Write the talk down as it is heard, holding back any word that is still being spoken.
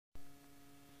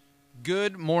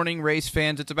Good morning, race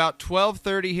fans. It's about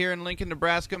 12:30 here in Lincoln,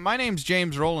 Nebraska. My name's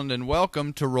James Rowland, and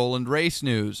welcome to Rowland Race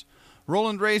News.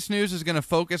 Rowland Race News is going to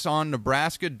focus on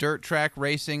Nebraska dirt track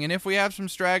racing, and if we have some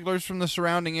stragglers from the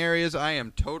surrounding areas, I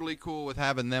am totally cool with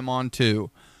having them on too.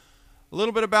 A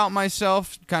little bit about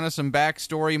myself, kind of some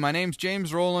backstory. My name's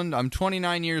James Rowland. I'm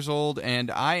 29 years old, and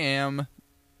I am,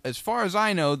 as far as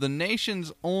I know, the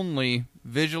nation's only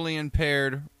visually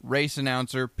impaired race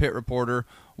announcer, pit reporter,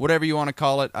 whatever you want to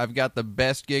call it. I've got the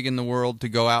best gig in the world to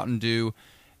go out and do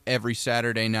every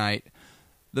Saturday night.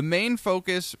 The main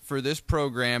focus for this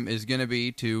program is going to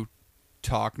be to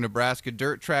talk Nebraska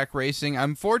dirt track racing.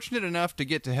 I'm fortunate enough to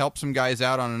get to help some guys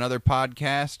out on another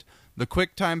podcast. The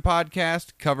Quick Time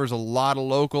Podcast covers a lot of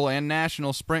local and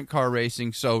national sprint car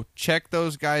racing, so check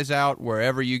those guys out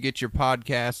wherever you get your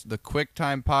podcasts. The Quick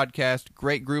Time Podcast,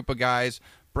 great group of guys.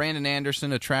 Brandon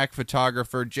Anderson, a track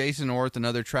photographer, Jason Orth,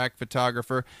 another track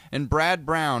photographer, and Brad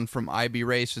Brown from IB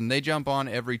Racing. They jump on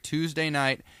every Tuesday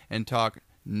night and talk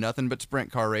nothing but sprint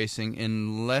car racing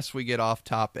unless we get off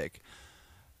topic.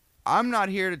 I'm not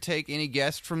here to take any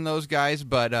guests from those guys,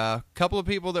 but a couple of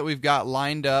people that we've got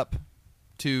lined up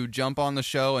to jump on the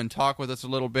show and talk with us a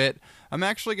little bit. I'm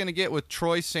actually going to get with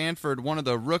Troy Sanford, one of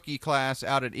the rookie class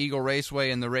out at Eagle Raceway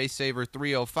in the Race Saver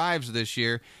 305s this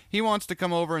year. He wants to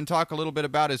come over and talk a little bit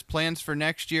about his plans for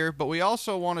next year, but we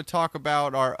also want to talk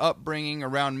about our upbringing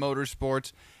around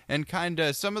motorsports and kind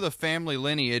of some of the family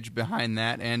lineage behind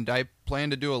that, and I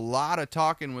plan to do a lot of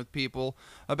talking with people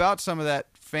about some of that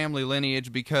family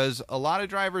lineage because a lot of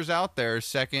drivers out there are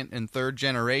second and third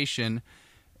generation,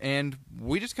 and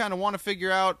we just kind of want to figure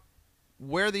out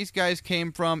where these guys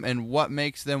came from and what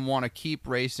makes them want to keep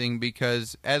racing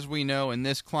because, as we know, in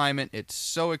this climate, it's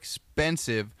so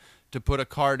expensive to put a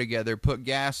car together, put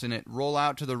gas in it, roll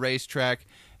out to the racetrack,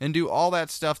 and do all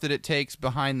that stuff that it takes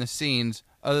behind the scenes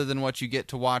other than what you get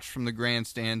to watch from the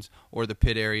grandstands or the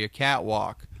pit area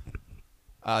catwalk.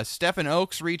 Stephen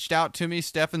Oakes reached out to me.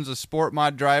 Stephen's a Sport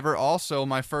Mod driver, also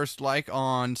my first like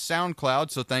on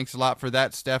SoundCloud, so thanks a lot for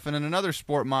that, Stephen. And another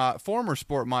former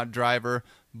Sport Mod driver,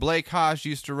 Blake Haas,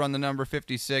 used to run the number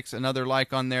 56, another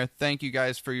like on there. Thank you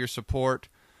guys for your support.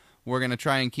 We're going to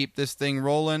try and keep this thing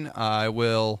rolling. I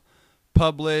will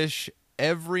publish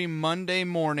every Monday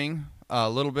morning.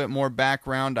 A little bit more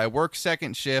background. I work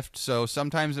second shift, so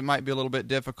sometimes it might be a little bit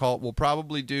difficult. We'll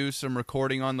probably do some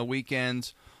recording on the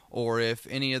weekends, or if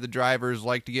any of the drivers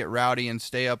like to get rowdy and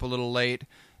stay up a little late.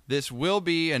 This will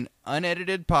be an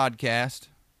unedited podcast.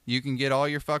 You can get all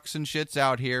your fucks and shits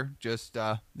out here. Just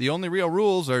the only real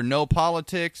rules are no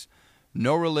politics,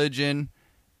 no religion,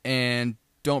 and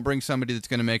don't bring somebody that's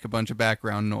going to make a bunch of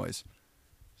background noise.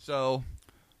 So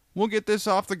we'll get this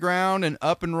off the ground and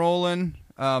up and rolling.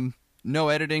 No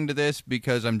editing to this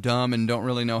because I'm dumb and don't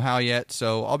really know how yet.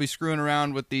 So I'll be screwing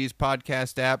around with these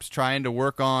podcast apps, trying to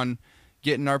work on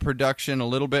getting our production a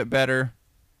little bit better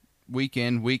week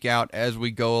in, week out as we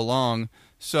go along.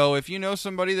 So if you know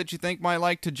somebody that you think might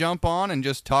like to jump on and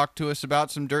just talk to us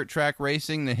about some dirt track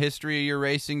racing, the history of your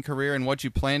racing career, and what you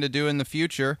plan to do in the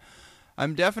future,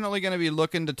 I'm definitely going to be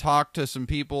looking to talk to some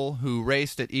people who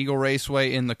raced at Eagle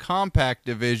Raceway in the compact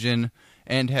division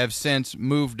and have since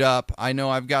moved up. I know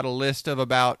I've got a list of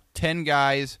about 10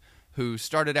 guys who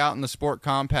started out in the Sport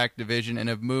Compact division and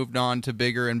have moved on to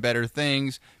bigger and better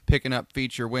things, picking up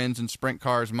feature wins in sprint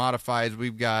cars, modifieds.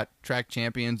 We've got track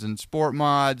champions and sport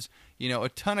mods. You know, a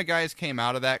ton of guys came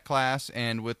out of that class,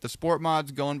 and with the sport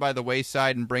mods going by the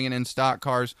wayside and bringing in stock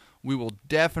cars, we will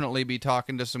definitely be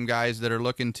talking to some guys that are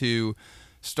looking to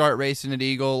start racing at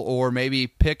Eagle or maybe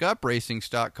pick up racing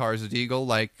stock cars at Eagle,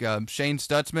 like Shane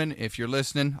Stutzman. If you're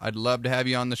listening, I'd love to have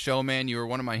you on the show, man. You were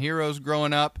one of my heroes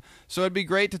growing up, so it'd be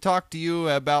great to talk to you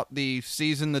about the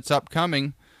season that's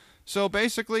upcoming. So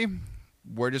basically,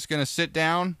 we're just going to sit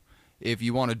down. If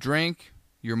you want to drink,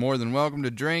 you're more than welcome to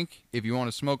drink. If you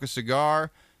want to smoke a cigar,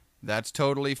 that's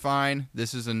totally fine.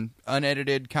 This is an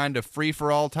unedited kind of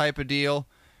free-for-all type of deal.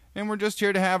 And we're just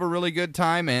here to have a really good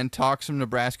time and talk some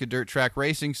Nebraska dirt track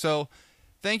racing. So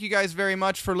thank you guys very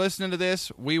much for listening to this.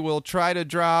 We will try to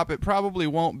drop. It probably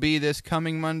won't be this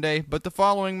coming Monday, but the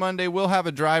following Monday we'll have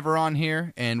a driver on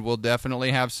here, and we'll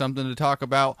definitely have something to talk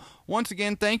about. Once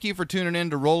again, thank you for tuning in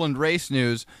to Rowland Race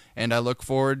News, and I look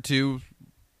forward to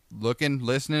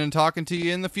listening, and talking to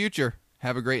you in the future.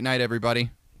 Have a great night, everybody.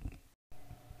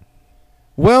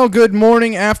 Well, good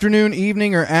morning, afternoon,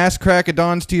 evening, or ass crack of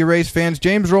dawns to you race fans.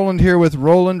 James Rowland here with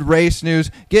Rowland Race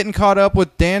News, getting caught up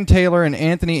with Dan Taylor and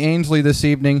Anthony Ainsley this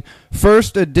evening.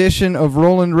 First edition of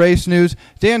Rowland Race News.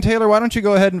 Dan Taylor, why don't you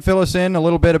go ahead and fill us in a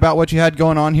little bit about what you had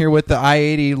going on here with the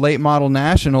I-80 Late Model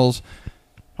Nationals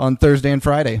on Thursday and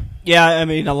Friday. Yeah, I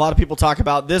mean, a lot of people talk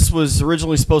about this was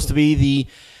originally supposed to be the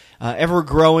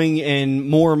ever-growing and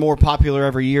more popular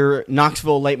every year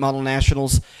Knoxville Late Model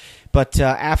Nationals. But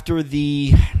after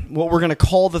what we're going to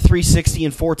call the 360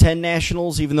 and 410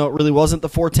 Nationals, even though it really wasn't the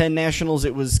 410 Nationals,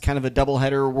 it was kind of a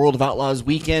doubleheader World of Outlaws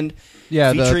weekend,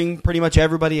 featuring pretty much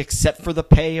everybody except for the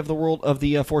pay of the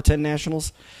 410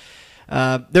 Nationals.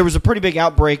 There was a pretty big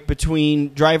outbreak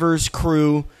between drivers,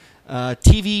 crew,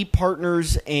 TV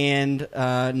partners, and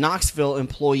Knoxville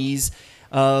employees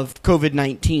of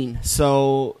COVID-19.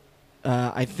 So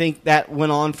I think that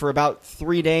went on for about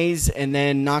 3 days, and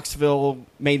then Knoxville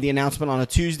made the announcement on a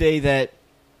Tuesday that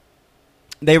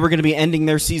they were going to be ending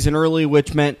their season early,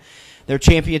 which meant their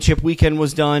championship weekend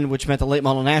was done, which meant the Late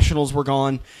Model Nationals were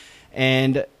gone.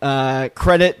 And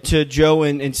credit to Joe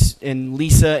and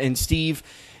Lisa and Steve.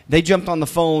 They jumped on the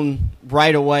phone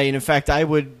right away. And, in fact, I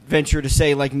would venture to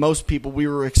say, like most people, we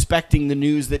were expecting the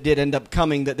news that did end up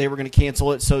coming that they were going to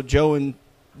cancel it. So Joe and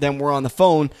them were on the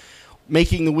phone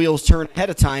making the wheels turn ahead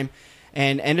of time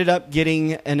and ended up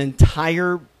getting an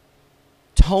entire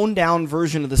toned-down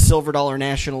version of the Silver Dollar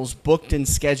Nationals booked and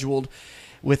scheduled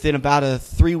within about a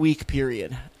 3-week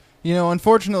period. You know,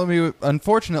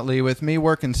 unfortunately, with me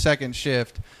working second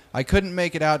shift, I couldn't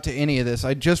make it out to any of this.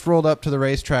 I just rolled up to the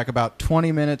racetrack about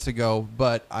 20 minutes ago,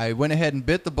 but I went ahead and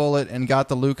bit the bullet and got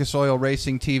the Lucas Oil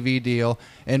Racing TV deal.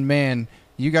 And, man,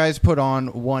 you guys put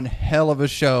on one hell of a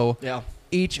show. Yeah.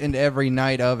 Each and every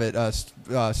night of it.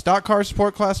 Stock car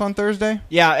support class on Thursday?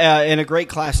 Yeah, and a great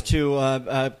class, too.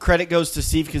 Credit goes to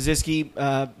Steve Kaziski.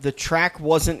 The track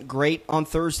wasn't great on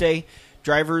Thursday.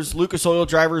 Lucas Oil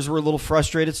drivers were a little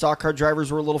frustrated. Stock car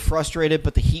drivers were a little frustrated,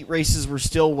 but the heat races were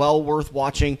still well worth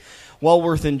watching, well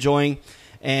worth enjoying.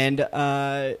 And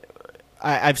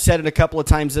I've said it a couple of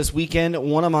times this weekend.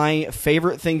 One of my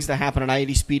favorite things to happen at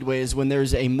I-80 Speedway is when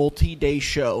there's a multi-day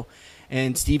show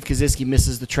and Steve Kaziski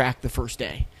misses the track the first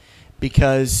day.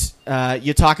 Because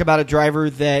you talk about a driver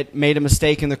that made a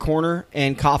mistake in the corner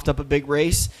and coughed up a big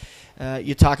race.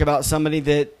 You talk about somebody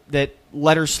that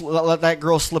let that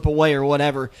girl slip away or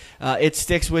whatever. It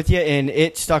sticks with you, and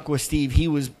it stuck with Steve. He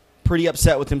was pretty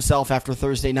upset with himself after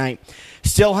Thursday night.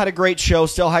 Still had a great show,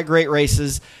 still had great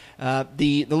races.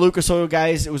 The Lucas Oil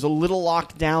guys, it was a little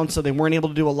locked down, so they weren't able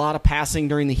to do a lot of passing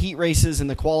during the heat races and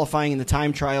the qualifying and the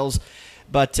time trials.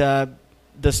 But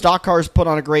the stock cars put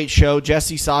on a great show.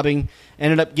 Jesse Sobbing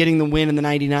ended up getting the win in the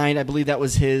 99. I believe that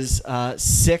was his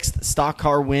sixth stock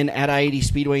car win at I-80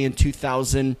 Speedway in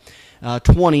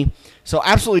 2020. So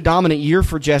absolutely dominant year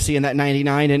for Jesse in that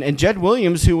 99. And Jed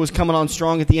Williams, who was coming on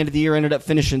strong at the end of the year, ended up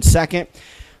finishing second.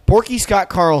 Porky Scott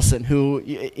Carlson, who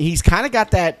he's kind of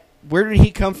got that where did he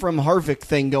come from Harvick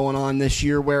thing going on this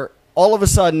year where all of a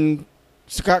sudden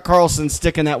Scott Carlson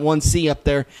sticking that 1C up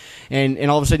there, and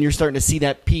all of a sudden you're starting to see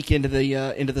that peak into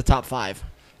the top 5.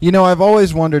 You know, I've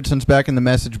always wondered since back in the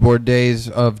message board days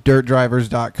of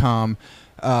DirtDrivers.com,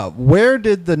 where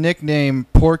did the nickname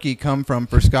Porky come from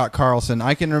for Scott Carlson?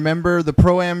 I can remember the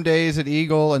Pro-Am days at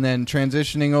Eagle and then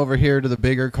transitioning over here to the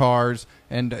bigger cars,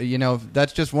 and, you know,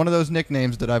 that's just one of those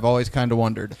nicknames that I've always kind of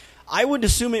wondered. I would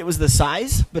assume it was the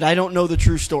size, but I don't know the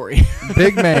true story.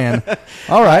 Big man.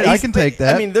 All right, I can take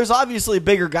that. I mean, there's obviously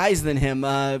bigger guys than him.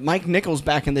 Mike Nichols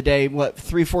back in the day,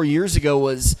 3-4 years ago,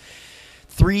 was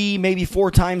 3, maybe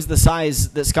 4 times the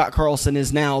size that Scott Carlson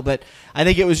is now. But I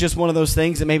think it was just one of those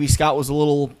things that maybe Scott was a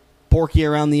little porky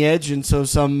around the edge, and so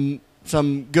some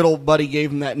good old buddy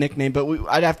gave him that nickname. But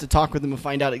I'd have to talk with him and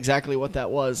find out exactly what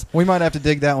that was. We might have to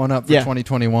dig that one up for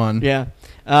 2021. Yeah.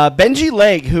 Benji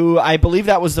Legg, who I believe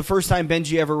that was the first time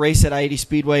Benji ever raced at I-80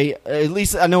 Speedway, at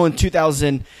least I know in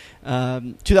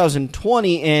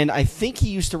 2020, and I think he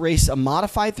used to race a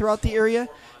modified throughout the area,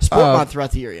 sport mod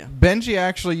throughout the area. Benji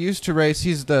actually used to race.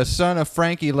 He's the son of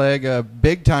Frankie Legg, a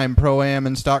big-time Pro-Am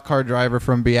and stock car driver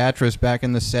from Beatrice back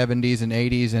in the 70s and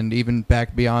 80s and even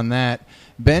back beyond that.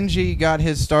 Benji got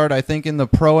his start, I think, in the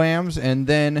Pro-Ams, and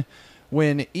then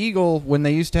when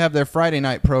they used to have their Friday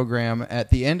night program at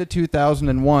the end of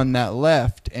 2001, that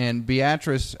left, and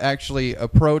Beatrice actually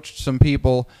approached some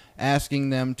people asking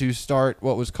them to start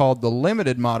what was called the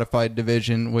Limited Modified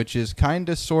Division, which is kind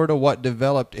of sort of what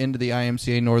developed into the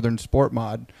IMCA Northern Sport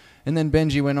Mod. And then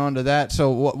Benji went on to that.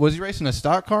 So was he racing a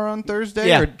stock car on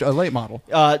Thursday or a late model?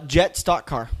 Jet stock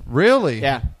car. Really?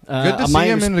 Yeah. Good to see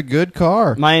him in a good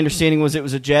car. My understanding was it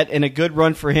was a Jet, and a good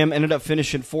run for him. Ended up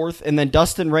finishing 4th. And then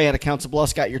Dustin Ray out of Council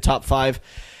Bluffs got your top 5.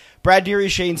 Brad Deary,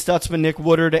 Shane Stutzman, Nick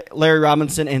Woodard, Larry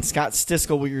Robinson, and Scott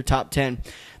Stiskel were your top 10.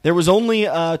 There was only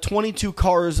 22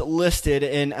 cars listed,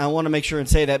 and I want to make sure and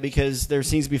say that because there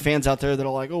seems to be fans out there that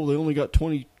are like, oh, they only got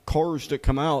 20 cars that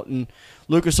come out. And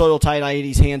Lucas Oil tied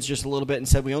I-80's hands just a little bit and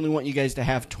said, we only want you guys to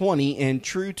have 20. And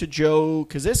true to Joe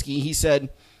Koziski, he said,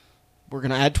 we're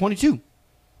going to add 22.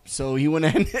 So he went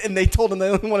in, and they told him they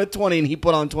only wanted 20, and he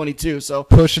put on 22. So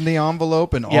pushing the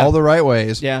envelope in all the right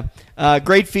ways. Yeah.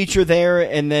 Great feature there.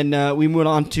 And then we moved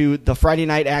on to the Friday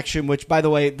night action, which, by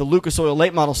the way, the Lucas Oil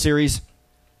Late Model Series,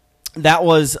 that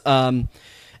was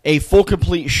a full,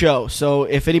 complete show. So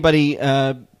if anybody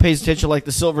pays attention, like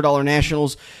the Silver Dollar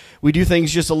Nationals, we do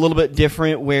things just a little bit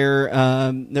different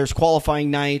where there's qualifying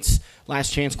nights,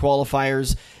 last chance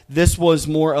qualifiers. This was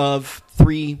more of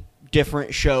 3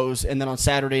 different shows, and then on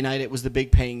Saturday night it was the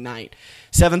big paying night.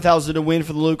 $7,000 to win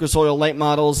for the Lucas Oil Late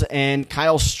Models, and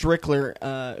Kyle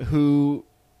Strickler, who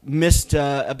missed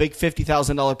a big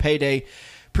 $50,000 payday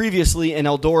previously in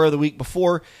Eldora the week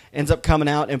before, ends up coming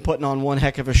out and putting on one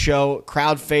heck of a show.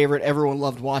 Crowd favorite. Everyone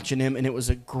loved watching him, and it was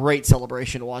a great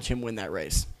celebration to watch him win that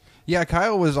race. Yeah,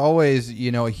 Kyle was always,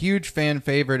 a huge fan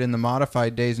favorite in the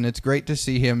modified days, and it's great to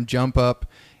see him jump up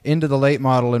into the late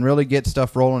model and really get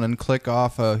stuff rolling and click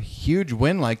off a huge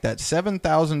win like that.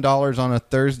 $7,000 on a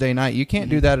Thursday night. You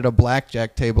can't do that at a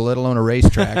blackjack table, let alone a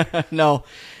racetrack. No,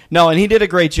 and he did a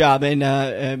great job.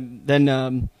 And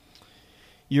then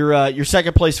your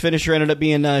second place finisher ended up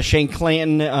being Shane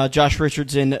Clanton, Josh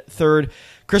Richards in third,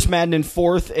 Chris Madden in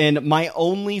fourth, and my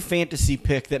only fantasy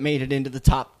pick that made it into the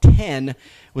top 10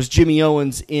 was Jimmy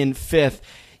Owens in fifth.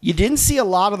 You didn't see a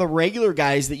lot of the regular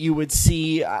guys that you would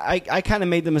see. I kind of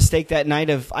made the mistake that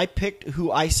night of I picked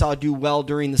who I saw do well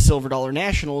during the Silver Dollar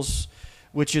Nationals,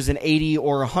 which is an 80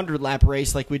 or 100 lap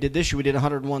race like we did this year. We did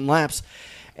 101 laps.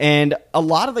 And a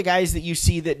lot of the guys that you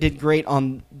see that did great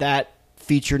on that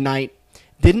feature night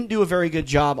didn't do a very good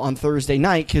job on Thursday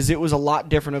night because it was a lot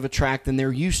different of a track than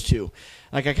they're used to.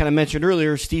 Like I kind of mentioned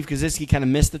earlier, Steve Koziski kind of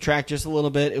missed the track just a little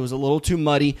bit. It was a little too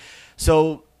muddy.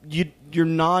 So your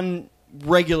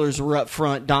non-regulars were up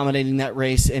front dominating that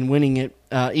race and winning it,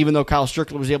 even though Kyle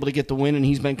Strickler was able to get the win, and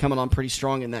he's been coming on pretty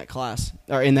strong in that class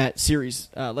or in that series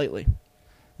lately.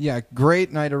 Yeah,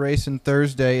 great night of racing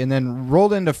Thursday, and then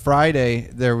rolled into Friday.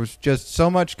 There was just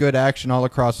so much good action all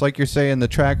across. Like you're saying, the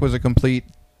track was a complete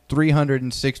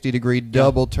 360-degree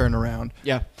double turnaround.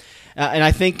 Yeah. And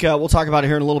I think we'll talk about it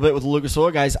here in a little bit with the Lucas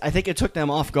Oil guys. I think it took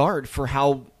them off guard for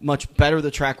how much better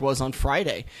the track was on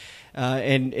Friday.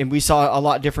 And we saw a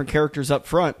lot different characters up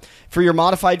front. For your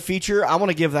modified feature, I want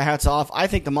to give the hats off. I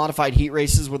think the modified heat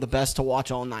races were the best to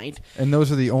watch all night. And those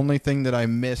are the only thing that I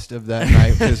missed of that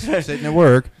night because sitting at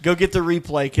work. Go get the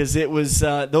replay because it was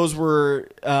those were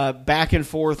back and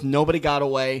forth. Nobody got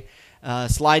away.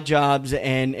 Slide jobs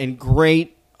and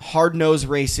great hard-nosed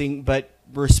racing, but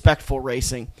respectful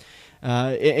racing.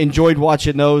 Enjoyed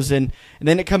watching those. And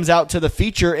then it comes out to the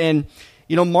feature. And,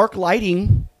 Mark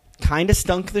Lighting kind of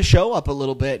stunk the show up a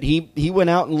little bit. He went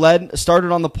out and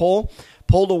started on the pole,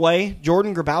 pulled away.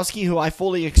 Jordan Grabowski, who I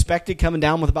fully expected coming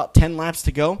down with about 10 laps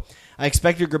to go. I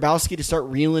expected Grabowski to start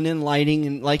reeling in Lighting,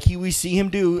 and like we see him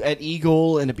do at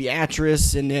Eagle and at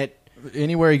Beatrice and at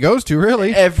anywhere he goes to,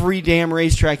 really. Every damn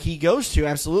racetrack he goes to,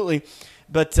 absolutely.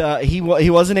 But he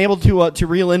wasn't able to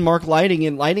reel in Mark Lighting,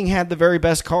 and Lighting had the very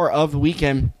best car of the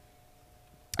weekend.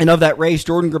 And of that race,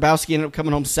 Jordan Grabowski ended up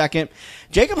coming home second.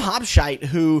 Jacob Hobscheit,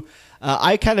 who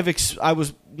I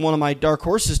was one of my dark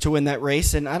horses to win that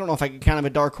race, and I don't know if I could count him a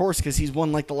dark horse because he's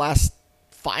won like the last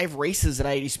 5 races at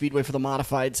I-80 Speedway for the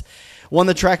modifieds. Won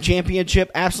the track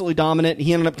championship, absolutely dominant.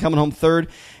 He ended up coming home third.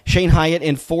 Shane Hyatt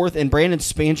in fourth, and Brandon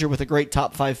Spanger with a great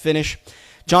top 5 finish.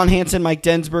 John Hansen, Mike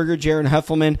Densberger, Jaron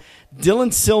Heffelman, Dylan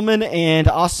Silman, and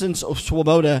Austin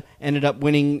Swoboda ended up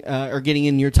winning or getting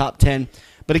in your top 10.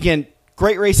 But again,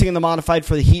 great racing in the modified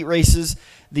for the heat races.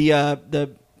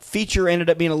 The feature ended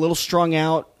up being a little strung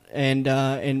out,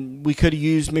 and we could have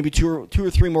used maybe two or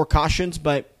three more cautions,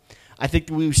 but I think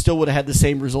we still would have had the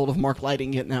same result of Mark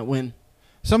Lighting getting that win.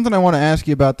 Something I want to ask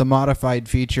you about the modified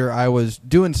feature. I was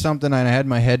doing something and I had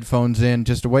my headphones in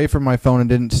just away from my phone and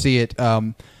didn't see it.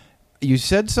 You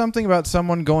said something about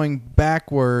someone going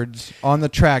backwards on the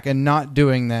track and not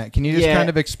doing that. Can you just kind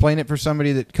of explain it for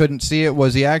somebody that couldn't see it?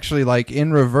 Was he actually like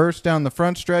in reverse down the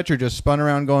front stretch or just spun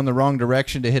around going the wrong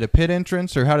direction to hit a pit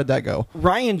entrance, or how did that go?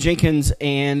 Ryan Jenkins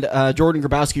and Jordan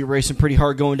Grabowski were racing pretty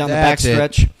hard going down the back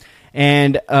stretch.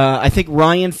 And I think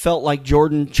Ryan felt like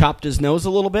Jordan chopped his nose a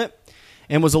little bit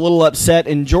and was a little upset.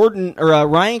 And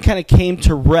Ryan kind of came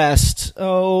to rest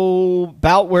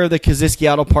about where the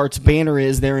Koziski Auto Parts banner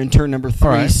is there in turn number 3.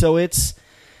 Right. So it's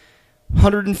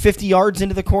 150 yards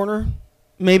into the corner,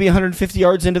 maybe 150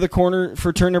 yards into the corner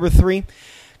for turn number 3.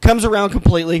 Comes around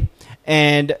completely,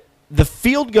 and the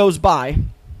field goes by,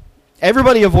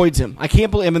 Everybody avoids him. I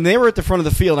can't believe. I mean, they were at the front of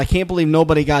the field. I can't believe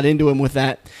nobody got into him with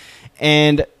that.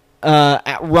 And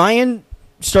Ryan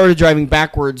started driving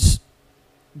backwards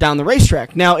down the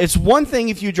racetrack. Now, it's one thing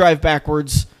if you drive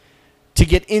backwards to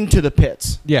get into the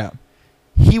pits. Yeah.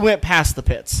 He went past the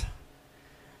pits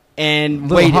and A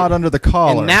little waited. hot under the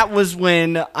collar. And that was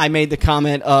when I made the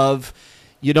comment of,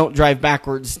 you don't drive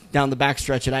backwards down the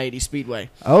backstretch at I-80 Speedway.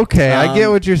 Okay, I get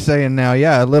what you're saying now.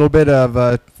 Yeah, a little bit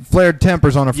of flared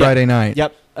tempers on a Friday night.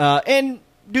 Yep, and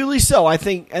duly so. I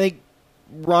think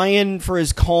Ryan, for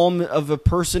as calm of a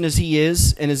person as he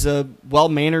is, and as a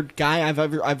well-mannered guy,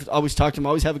 I've always talked to him. I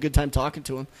always have a good time talking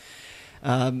to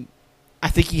him. I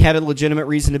think he had a legitimate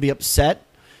reason to be upset.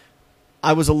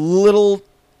 I was a little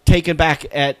taken back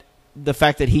at the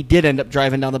fact that he did end up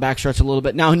driving down the backstretch a little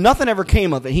bit. Now, nothing ever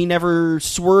came of it. He never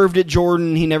swerved at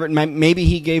Jordan. Maybe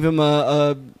he gave him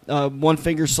a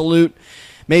one-finger salute,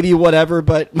 maybe whatever.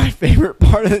 But my favorite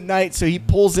part of the night, so he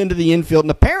pulls into the infield,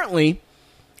 and apparently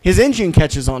his engine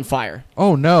catches on fire.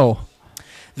 Oh, no.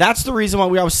 That's the reason why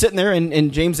I was sitting there,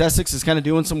 and James Essex is kind of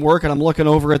doing some work, and I'm looking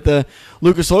over at the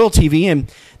Lucas Oil TV, and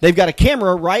they've got a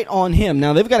camera right on him.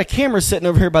 Now, they've got a camera sitting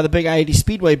over here by the big I-80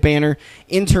 Speedway banner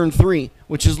in Turn 3,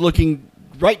 which is looking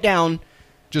right down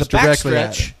Just the directly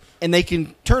at backstretch, it. and they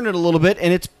can turn it a little bit,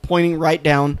 and it's pointing right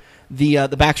down the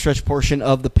backstretch portion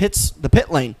of the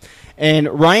pit lane. And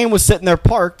Ryan was sitting there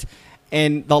parked,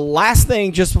 and the last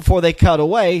thing, just before they cut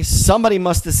away, somebody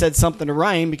must have said something to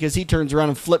Ryan because he turns around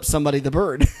and flips somebody the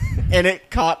bird. And it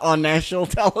caught on national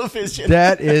television.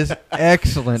 That is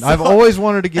excellent. I've always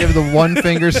wanted to give the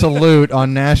one-finger salute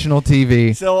on national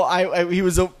TV. So he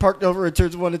was parked over at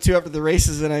turns 1 and 2 after the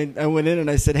races, and I went in and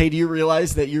I said, "Hey, do you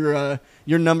realize that your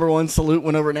number one salute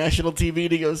went over national TV?"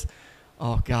 And he goes,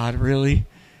 "Oh, God, really?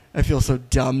 I feel so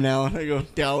dumb now." And I go,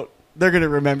 "Doubt. They're going to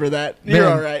remember that. You're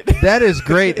Man, all right." That is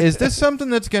great. Is this something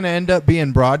that's going to end up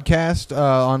being broadcast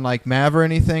on like MAV or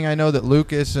anything? I know that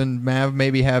Lucas and MAV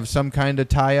maybe have some kind of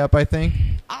tie-up, I think.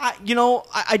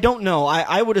 I don't know.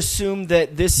 I would assume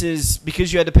that this is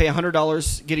because you had to pay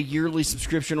 $100, get a yearly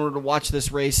subscription in order to watch this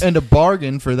race. And a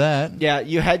bargain for that. Yeah,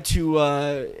 you had to.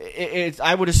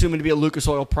 I would assume it to be a Lucas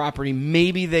Oil property.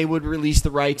 Maybe they would release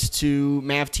the rights to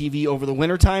MAV TV over the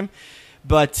wintertime.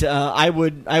 But I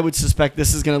would suspect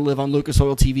this is going to live on Lucas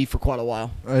Oil TV for quite a while.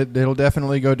 It'll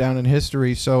definitely go down in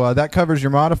history. So that covers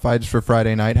your modifieds for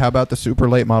Friday night. How about the super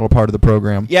late model part of the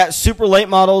program? Yeah, super late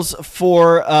models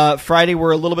for Friday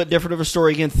were a little bit different of a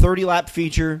story. Again, 30-lap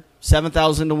feature,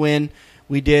 $7,000 to win.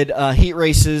 We did heat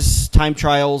races, time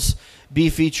trials, B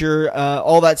feature,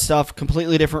 all that stuff.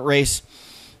 Completely different race.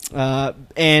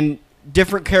 And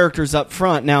different characters up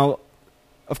front. Now,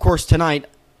 of course,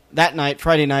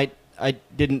 Friday night, I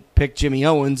didn't pick Jimmy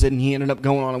Owens, and he ended up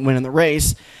going on and winning the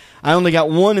race. I only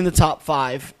got 1 in the top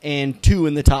 5 and 2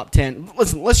 in the top 10.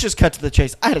 Listen, let's just cut to the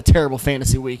chase. I had a terrible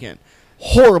fantasy weekend.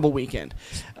 Horrible weekend.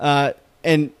 And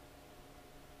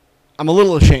I'm a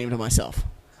little ashamed of myself.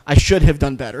 I should have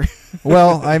done better.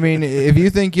 Well, I mean, if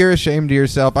you think you're ashamed of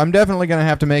yourself, I'm definitely going to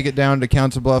have to make it down to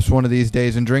Council Bluffs one of these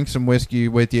days and drink some whiskey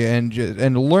with you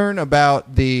and learn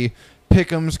about the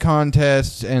pick'ems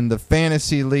contests and the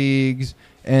fantasy leagues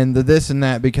and the this and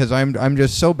that, because I'm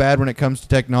just so bad when it comes to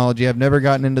technology. I've never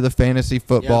gotten into the fantasy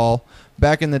football. Yep.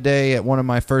 Back in the day, at one of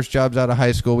my first jobs out of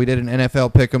high school, we did an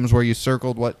NFL pick'ems where you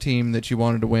circled what team that you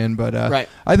wanted to win. But right.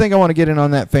 I think I want to get in on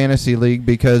that fantasy league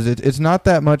because it's not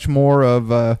that much more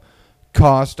of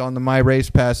cost on the My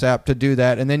Race Pass app to do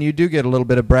that, and then you do get a little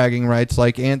bit of bragging rights,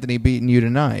 like Anthony beating you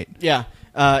tonight. Yeah,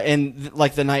 and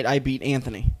like the night I beat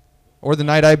Anthony, or the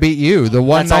night I beat you, the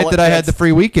one night that I had the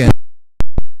free weekend.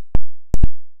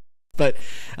 But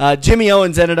Jimmy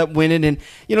Owens ended up winning, and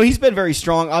he's been very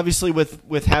strong. Obviously,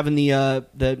 with having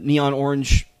the neon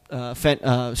orange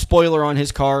spoiler on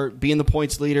his car, being the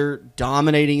points leader,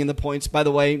 dominating in the points. By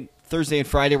the way, Thursday and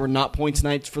Friday were not points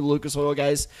nights for the Lucas Oil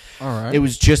guys. All right, it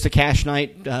was just a cash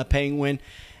night, paying win,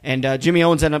 and Jimmy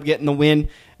Owens ended up getting the win.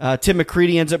 Tim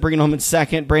McCready ends up bringing home in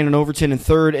second, Brandon Overton in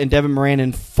third, and Devin Moran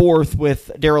in fourth,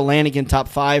 with Darrell Lanigan top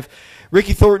 5.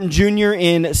 Ricky Thornton Jr.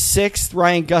 in 6th,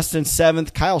 Ryan Gustin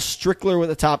 7th, Kyle Strickler with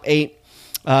the top 8,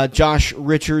 Josh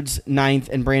Richards 9th,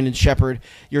 and Brandon Shepard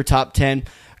your top 10.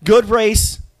 Good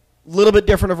race, a little bit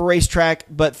different of a racetrack,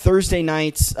 but Friday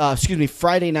nights,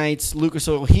 Lucas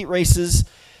Oil heat races,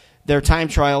 their time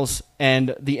trials,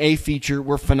 and the A feature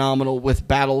were phenomenal with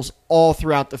battles all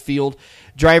throughout the field.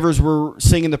 Drivers were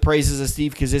singing the praises of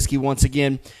Steve Koziski once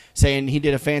again, saying he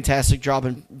did a fantastic job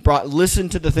and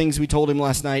listened to the things we told him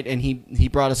last night, and he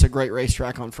brought us a great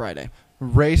racetrack on Friday.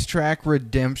 Racetrack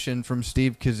redemption from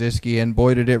Steve Koziski, and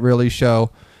boy, did it really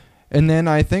show. And then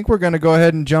I think we're going to go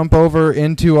ahead and jump over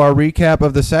into our recap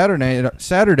of the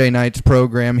Saturday night's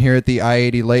program here at the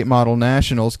I-80 Late Model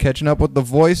Nationals, catching up with the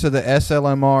voice of the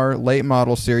SLMR Late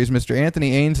Model Series, Mr.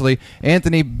 Anthony Ainsley.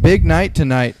 Anthony, big night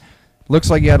tonight. Looks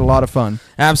like you had a lot of fun.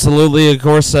 Absolutely. Of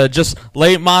course, just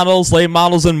late models,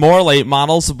 and more late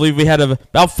models. I believe we had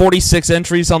about 46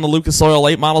 entries on the Lucas Oil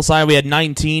late model side. We had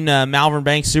 19 Malvern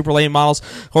Bank super late models.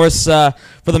 Of course,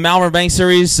 for the Malvern Bank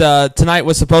Series, tonight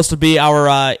was supposed to be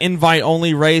our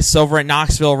invite-only race over at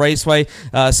Knoxville Raceway,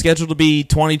 scheduled to be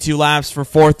 22 laps for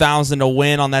 $4,000 to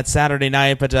win on that Saturday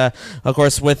night. But, of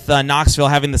course, with Knoxville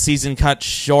having the season cut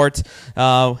short,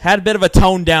 had a bit of a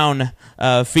toned-down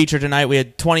feature tonight. We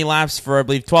had 20 laps for, I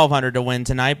believe, $1,200 to win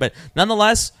tonight, but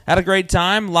nonetheless, had a great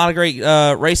time. A lot of great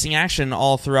racing action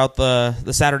all throughout the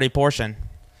Saturday portion.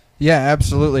 Yeah,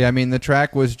 absolutely. I mean, the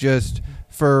track was just,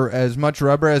 for as much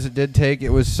rubber as it did take, it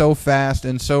was so fast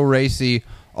and so racy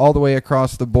all the way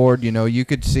across the board. You know, you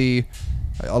could see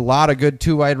a lot of good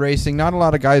two-wide racing. Not a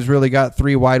lot of guys really got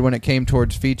three-wide when it came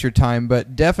towards feature time,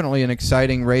 but definitely an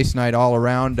exciting race night all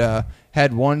around.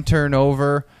 Had one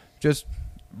turnover, just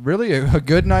really a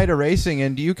good night of racing,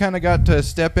 and you kind of got to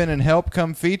step in and help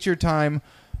come feature time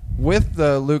with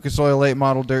the Lucas Oil Late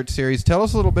Model Dirt Series. Tell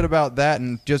us a little bit about that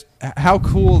and just how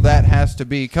cool that has to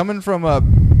be. Coming from a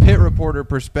pit reporter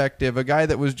perspective, a guy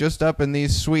that was just up in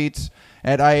these suites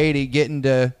at I-80 getting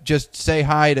to just say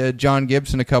hi to John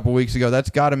Gibson a couple weeks ago, that's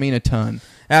got to mean a ton.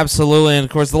 Absolutely, and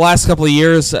of course, the last couple of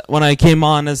years when I came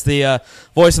on as the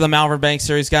voice of the Malvern Bank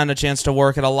Series, gotten a chance to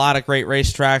work at a lot of great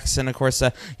racetracks, and of course,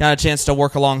 got a chance to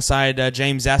work alongside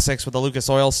James Essex with the Lucas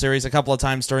Oil Series a couple of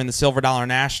times during the Silver Dollar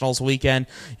Nationals weekend.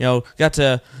 You know, got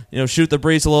to shoot the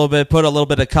breeze a little bit, put a little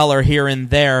bit of color here and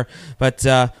there, but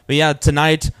yeah,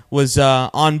 tonight was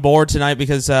on board tonight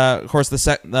because, of course,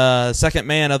 the second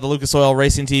man of the Lucas Oil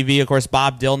Racing TV, of course,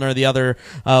 Bob Dillner, the other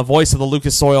voice of the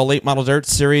Lucas Oil Late Model Dirt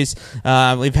Series.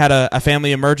 We've had a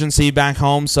family emergency back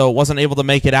home, so wasn't able to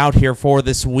make it out here for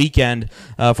this weekend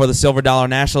for the Silver Dollar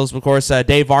Nationals. Of course,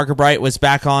 Dave Argabright was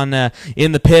back on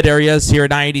in the pit areas here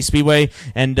at I-80 Speedway,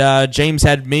 and James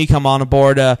had me come on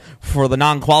aboard for the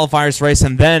non-qualifiers race,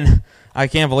 and then, I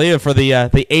can't believe it, for the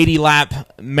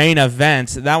 80-lap main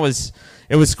event.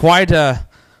 It was quite a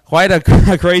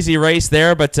crazy race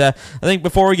there, but I think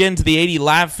before we get into the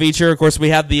 80-lap feature, of course, we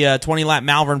had the 20-lap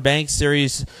Malvern Bank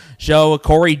Series show.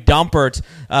 Corey Dumpert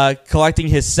collecting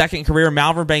his second career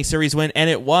Malvern Bank Series win, and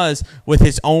it was with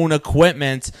his own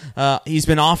equipment. He's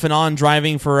been off and on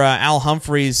driving for Al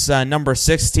Humphrey's number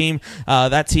 6 team.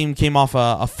 That team came off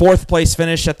a fourth-place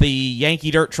finish at the Yankee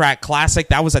Dirt Track Classic.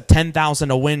 That was a $10,000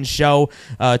 to win show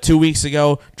 2 weeks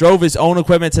ago. Drove his own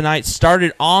equipment tonight,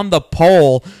 started on the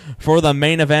pole for the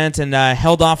main event, and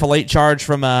held off a late charge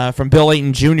from Bill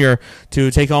Ayton Jr. to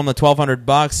take home the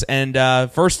 $1,200. And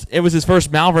it was his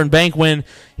first Malvern Bank win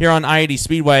here on I-80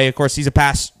 Speedway. Of course, he's a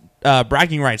past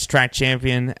bragging rights track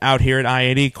champion out here at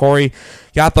I-80. Corey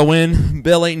got the win.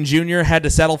 Bill Ayton Jr. had to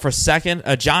settle for second.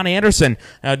 John Anderson,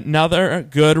 another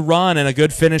good run and a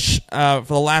good finish for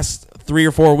the last 3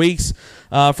 or 4 weeks.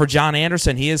 For John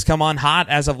Anderson, he has come on hot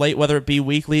as of late, whether it be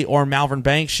weekly or Malvern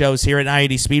Bank shows here at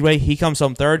I-80 Speedway. He comes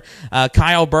home third.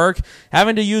 Kyle Burke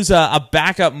having to use a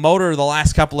backup motor the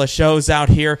last couple of shows out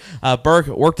here. Burke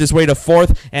worked his way to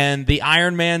fourth, and the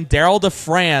Ironman Daryl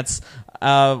DeFrance,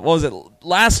 what was it,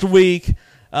 last week,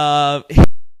 for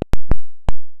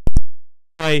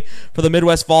the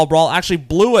Midwest Fall Brawl, actually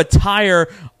blew a tire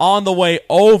on the way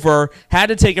over, had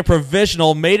to take a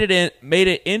provisional, made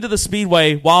it into the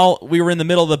speedway while we were in the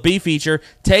middle of the B feature,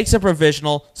 takes a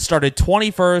provisional, started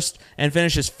 21st and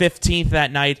finishes 15th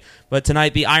that night. But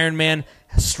tonight the Ironman,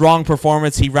 strong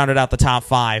performance, he rounded out the top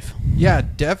 5. Yeah,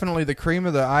 definitely the cream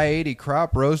of the I-80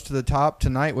 crop rose to the top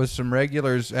tonight with some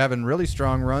regulars having really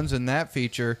strong runs in that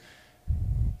feature.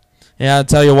 Yeah, I'll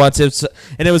tell you what, it's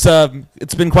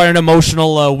been quite an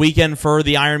emotional weekend for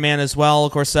the Ironman as well.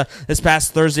 Of course, this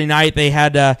past Thursday night they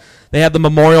had the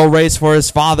memorial race for his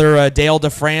father, Dale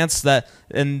DeFrance,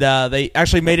 and they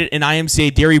actually made it an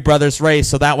IMCA Deary Brothers race,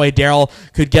 so that way Daryl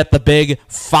could get the big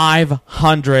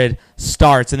 500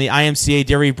 starts in the IMCA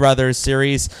Deary Brothers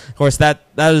series. Of course, that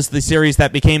is the series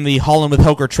that became the Holland with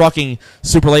Hoker Trucking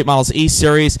Super Late Models East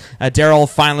series. Daryl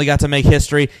finally got to make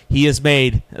history. He has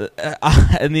made,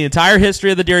 in the entire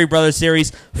history of the Deary Brothers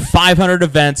series, 500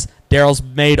 events. Daryl's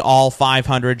made all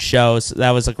 500 shows. That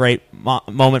was a great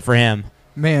moment for him.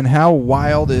 Man, how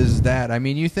wild is that? I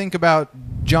mean, you think about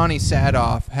Johnny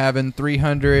Sadoff having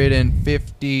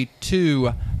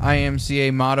 352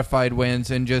 IMCA modified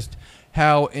wins and just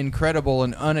how incredible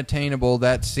and unattainable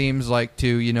that seems like to,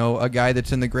 you know, a guy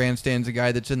that's in the grandstands, a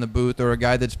guy that's in the booth, or a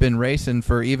guy that's been racing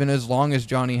for even as long as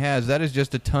Johnny has. That is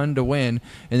just a ton to win.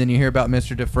 And then you hear about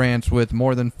Mr. DeFrance with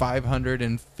more than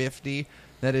 550.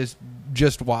 That is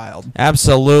just wild.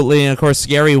 Absolutely. And, of course,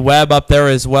 Gary Webb up there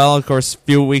as well. Of course, a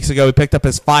few weeks ago, he picked up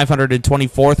his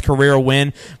 524th career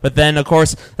win. But then, of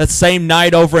course, that same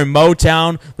night over in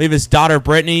Motown, I believe his daughter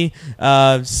Brittany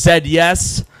said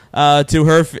yes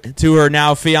to her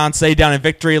now fiance down in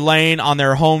Victory Lane on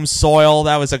their home soil.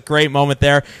 That was a great moment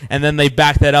there. And then they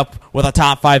backed that up with a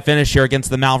top 5 finish here against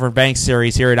the Malvern Banks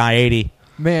Series here at I-80.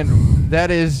 Man,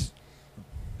 that is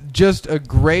just a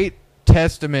great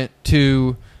testament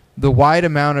to the wide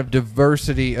amount of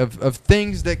diversity of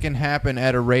things that can happen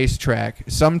at a racetrack.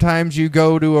 Sometimes you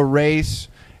go to a race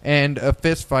and a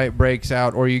fist fight breaks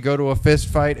out, or you go to a fist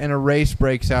fight and a race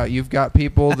breaks out. You've got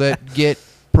people that get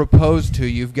proposed to.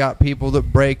 You've got people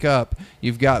that break up.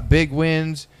 You've got big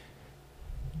wins,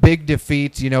 big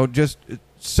defeats. You know, just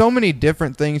so many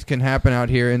different things can happen out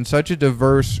here in such a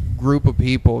diverse group of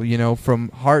people, you know, from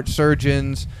heart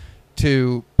surgeons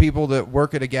to people that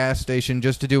work at a gas station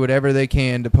just to do whatever they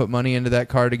can to put money into that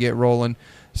car to get rolling.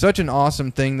 Such an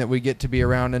awesome thing that we get to be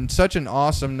around, and such an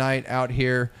awesome night out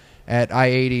here at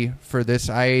I-80 for this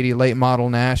I-80 Late Model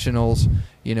Nationals,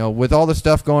 you know, with all the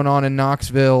stuff going on in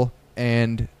Knoxville,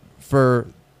 and for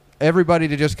everybody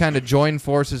to just kind of join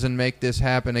forces and make this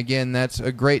happen. Again, that's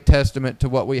a great testament to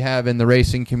what we have in the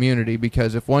racing community,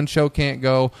 because if one show can't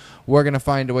go, we're going to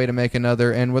find a way to make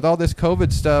another. And with all this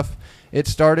COVID stuff, it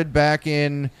started back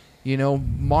in, you know,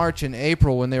 March and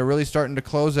April when they were really starting to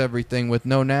close everything with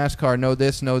no NASCAR, no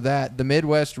this, no that. The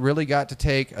Midwest really got to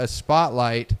take a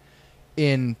spotlight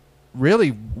in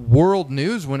really world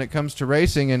news when it comes to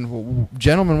racing. And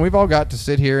gentlemen, we've all got to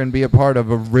sit here and be a part of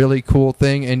a really cool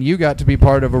thing, and you got to be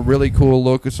part of a really cool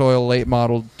Lucas Oil Late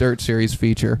Model Dirt Series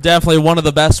feature. Definitely one of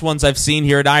the best ones I've seen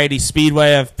here at I-80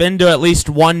 Speedway. I've been to at least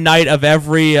one night of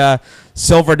every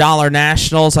Silver Dollar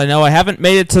Nationals. I know I haven't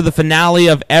made it to the finale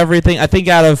of everything. I think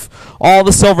out of all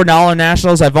the Silver Dollar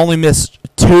Nationals, I've only missed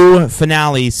 2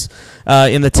 finales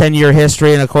in the 10-year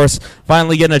history. And, of course,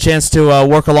 finally getting a chance to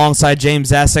work alongside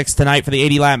James Essex tonight for the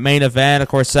 80-lap main event. Of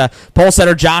course, pole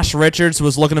setter Josh Richards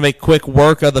was looking to make quick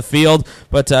work of the field.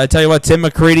 But I tell you what, Tim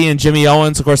McCready and Jimmy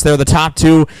Owens, of course, they're the top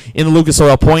 2 in the Lucas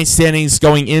Oil point standings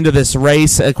going into this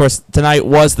race. Of course, tonight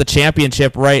was the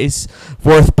championship race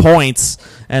worth points.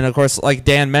 And, of course, like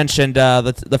Dan mentioned,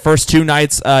 the first 2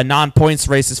 nights, non-points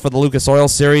races for the Lucas Oil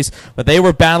Series. But they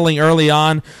were battling early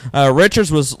on.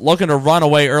 Richards was looking to run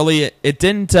away early. We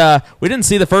didn't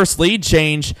see the first lead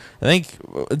change, I think,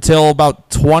 until about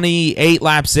 28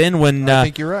 laps in when I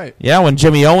think you're right. Yeah, when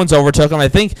Jimmy Owens overtook him. I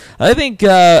think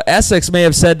Essex may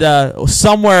have said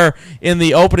somewhere in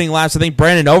the opening laps, I think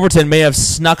Brandon Overton may have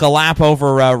snuck a lap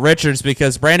over Richards,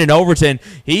 because Brandon Overton,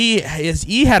 he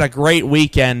had a great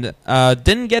weekend.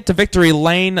 Didn't get to victory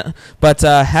lane, but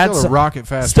had still a rocket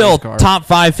fast still car. top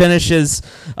 5 finishes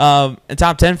and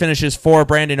top 10 finishes for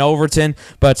Brandon Overton.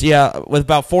 But yeah, with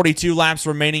about 42 laps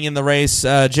remaining in the race,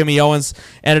 Jimmy Owens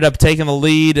ended up taking the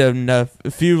lead, and a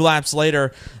few laps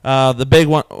later, the big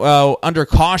one under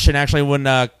caution, actually,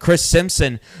 when Chris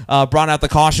Simpson brought out the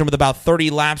caution with about 30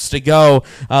 laps to go.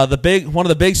 One of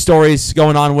the big stories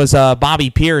going on was Bobby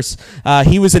Pierce.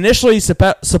 He was initially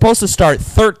supposed to start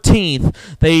 13th.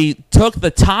 They took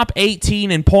the top 18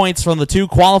 in points from the 2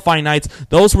 qualifying nights.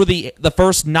 Those were the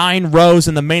first 9 rows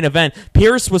in the main event.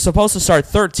 Pierce was supposed to start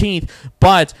 13th,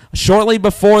 but shortly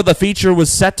before the feature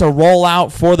was set to roll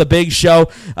out for the big show,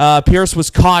 Pierce was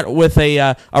caught with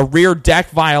a rear deck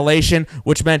violation,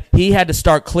 which meant he had to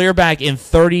start clear back in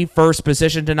 31st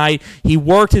position tonight. He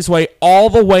worked his way all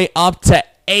the way up to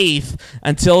 8th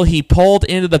until he pulled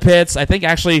into the pits. I think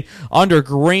actually under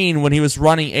green when he was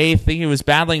running 8th. I think he was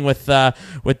battling with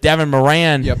Devin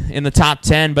Moran in the top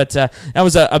 10. But that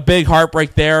was a big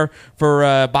heartbreak there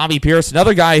for Bobby Pierce.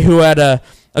 Another guy who had a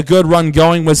good run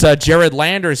going was Jared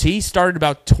Landers. He started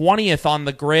about 20th on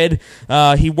the grid.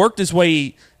 He worked his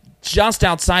way just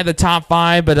outside the top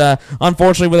 5, but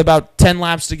unfortunately with about 10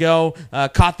 laps to go,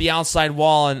 caught the outside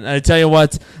wall. And I tell you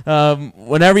what,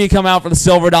 whenever you come out for the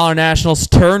Silver Dollar Nationals,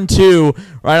 turn 2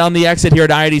 right on the exit here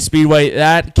at I-80 Speedway,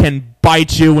 that can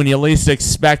bite you when you least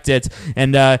expect it.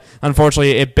 And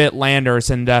unfortunately it bit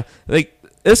Landers, and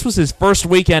this was his first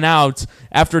weekend out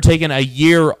after taking a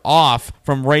year off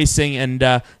from racing, and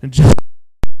just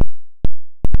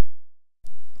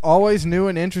always new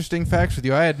and interesting facts with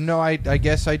you. I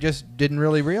guess I just didn't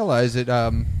really realize it.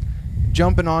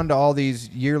 Jumping onto all these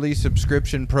yearly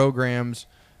subscription programs,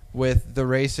 with the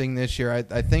racing this year.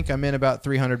 I think I'm in about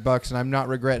 $300, and I'm not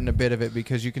regretting a bit of it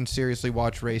because you can seriously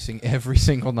watch racing every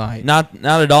single night. Not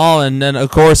at all. And then, of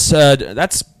course,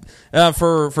 that's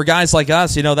for guys like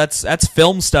us. That's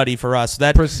film study for us.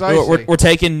 That Precisely. We're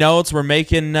taking notes. We're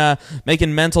making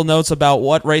mental notes about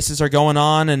what races are going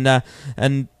on,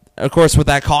 and of course, with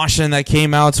that caution that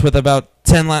came out with about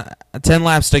 10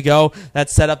 laps to go, that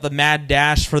set up the mad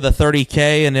dash for the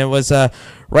 30K, and it was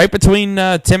right between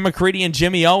Tim McCreadie and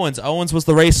Jimmy Owens. Owens was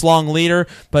the race-long leader,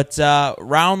 but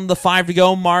round the 5 to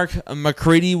go mark,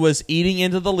 McCreadie was eating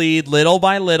into the lead little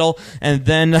by little, and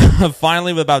then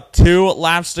finally with about 2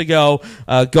 laps to go,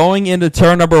 going into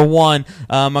turn number 1,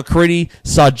 McCreadie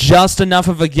saw just enough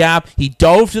of a gap. He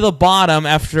dove to the bottom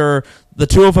after the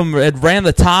two of them had ran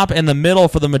the top and the middle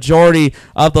for the majority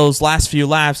of those last few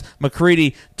laps.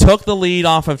 McCreadie took the lead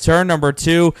off of turn number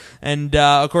 2, and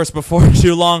of course, before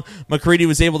too long, McCreadie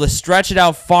was able to stretch it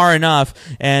out far enough,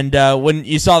 and when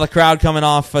you saw the crowd coming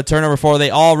off turn number 4, they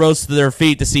all rose to their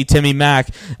feet to see Timmy Mack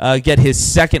get his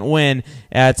second win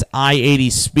at I-80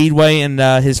 Speedway, and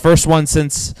his first one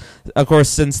since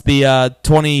the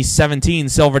 2017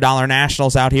 Silver Dollar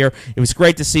Nationals out here. It was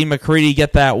great to see McCreadie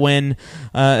get that win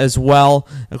as well.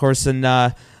 Of course,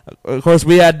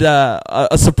 we had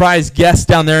a surprise guest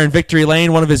down there in Victory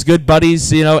Lane, one of his good buddies,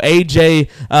 AJ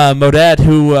Modet,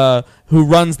 who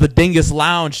runs the Dingus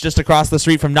Lounge just across the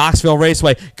street from Knoxville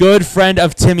Raceway. Good friend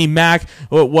of Timmy Mack,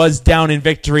 who was down in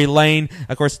Victory Lane.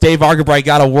 Of course, Dave Argabright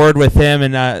got a word with him,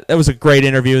 and that was a great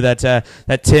interview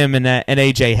that Tim and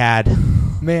AJ had.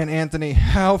 Man, Anthony,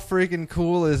 how freaking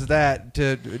cool is that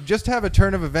to just have a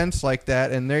turn of events like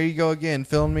that? And there you go again,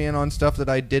 filling me in on stuff that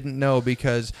I didn't know,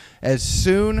 because as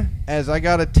soon as I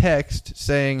got a text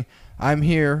saying I'm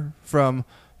here from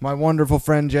my wonderful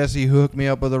friend Jesse, who hooked me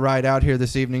up with a ride out here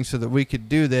this evening so that we could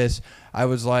do this, I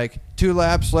was like, 2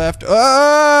 laps left.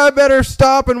 Oh, I better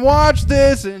stop and watch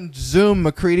this. And zoom,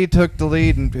 McCreadie took the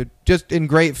lead, and just in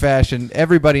great fashion.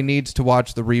 Everybody needs to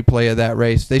watch the replay of that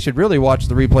race. They should really watch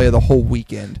the replay of the whole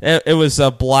weekend. It was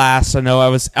a blast. I know I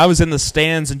was in the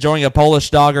stands enjoying a Polish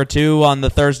dog or two on the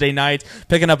Thursday night,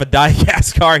 picking up a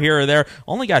diecast car here or there.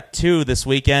 Only got 2 this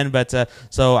weekend, but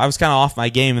so I was kind of off my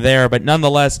game there. But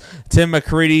nonetheless, Tim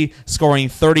McCreadie scoring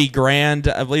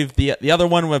 $30,000. I believe the other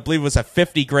one was a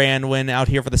 $50,000 win out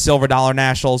here for the Silver Dollar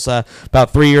Nationals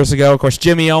about 3 years ago. Of course,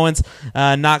 Jimmy Owens,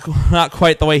 not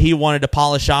quite the way he wanted to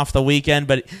polish off the weekend,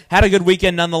 but had a good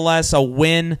weekend nonetheless. A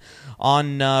win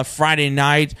on Friday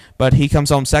night, but he comes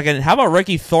home second. How about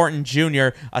Ricky Thornton Jr.,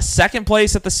 a second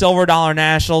place at the Silver Dollar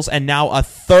Nationals, and now a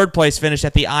third place finish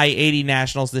at the I-80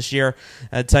 Nationals this year.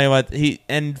 I tell you what,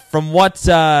 from what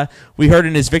we heard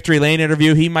in his Victory Lane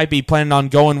interview, he might be planning on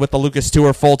going with the Lucas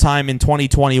Tour full-time in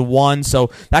 2021,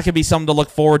 so that could be something to look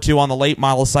forward to on the late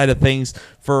model side of things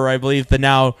for, I believe, the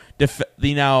now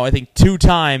I think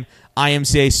 2-time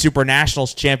IMCA Super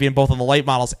Nationals champion, both in the late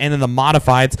models and in the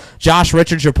modifieds. Josh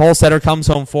Richards, your pole setter, comes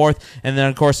home fourth. And then,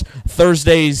 of course,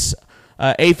 Thursday's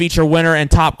A-feature winner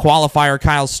and top qualifier,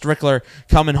 Kyle Strickler,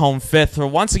 coming home fifth. So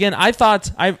once again, I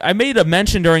thought I made a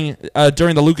mention during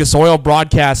the Lucas Oil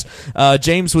broadcast.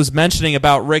 James was mentioning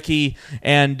about Ricky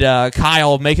and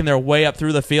Kyle making their way up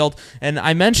through the field, and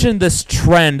I mentioned this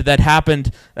trend that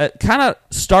happened that kind of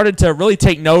started to really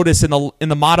take notice in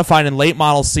the modified and late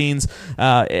model scenes.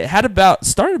 It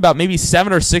started about maybe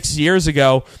 7 or 6 years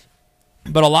ago.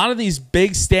 But a lot of these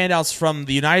big standouts from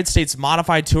the United States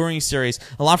Modified Touring Series,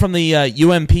 a lot from the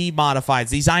UMP Modifieds,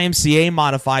 these IMCA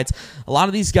Modifieds, a lot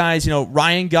of these guys,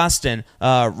 Ryan Gustin,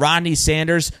 Rodney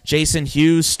Sanders, Jason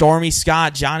Hughes, Stormy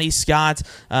Scott, Johnny Scott,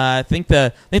 I think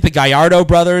the Gallardo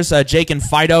brothers, Jake and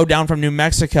Fido down from New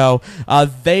Mexico,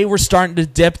 they were starting to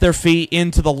dip their feet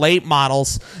into the late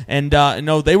models, and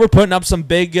they were putting up some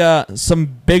big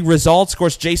results. Of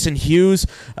course, Jason Hughes,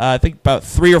 I think about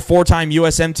 3 or 4-time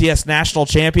USMTS National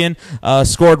champion,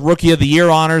 scored Rookie of the Year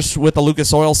honors with the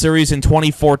Lucas Oil Series in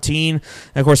 2014. And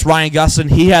of course, Ryan Gustin,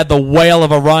 he had the whale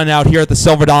of a run out here at the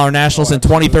Silver Dollar Nationals in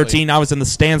 2013. I was in the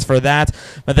stands for that.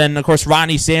 But then, of course,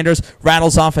 Rodney Sanders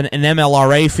rattles off an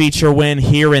MLRA feature win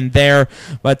here and there.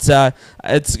 But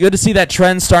it's good to see that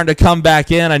trend starting to come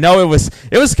back in. I know it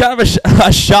was kind of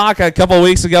a shock a couple of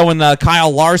weeks ago when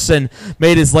Kyle Larson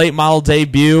made his late model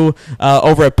debut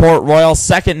over at Port Royal.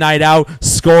 Second night out,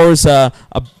 scores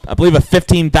I believe a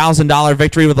 $15,000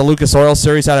 victory with the Lucas Oil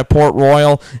Series out at Port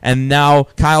Royal, and now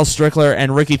Kyle Strickler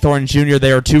and Ricky Thornton Jr.,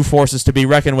 they are two forces to be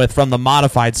reckoned with from the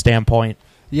modified standpoint.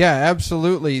 Yeah,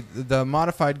 absolutely. The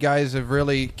modified guys have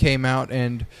really came out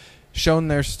and shown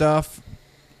their stuff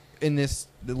in this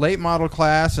late model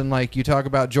class, and like you talk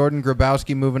about Jordan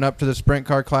Grabowski moving up to the sprint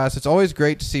car class. It's always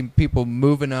great to see people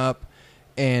moving up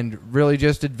and really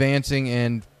just advancing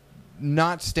and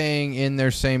not staying in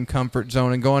their same comfort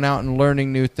zone and going out and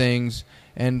learning new things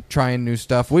and trying new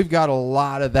stuff. We've got a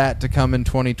lot of that to come in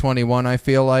 2021, I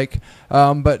feel like,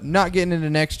 but not getting into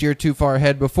next year too far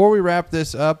ahead. Before we wrap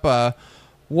this up,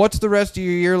 what's the rest of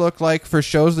your year look like for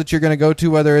shows that you're going to go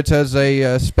to, whether it's as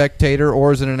a spectator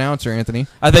or as an announcer, Anthony?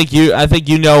 I think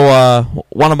you know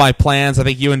one of my plans. I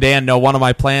think you and Dan know one of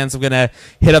my plans. I'm going to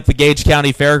hit up the Gage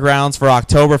County Fairgrounds for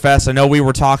Oktoberfest. I know we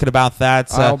were talking about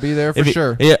that. I'll be there for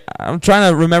sure. Yeah, I'm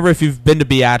trying to remember if you've been to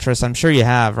Beatrice. I'm sure you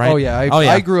have, right? Oh, yeah.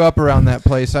 I grew up around that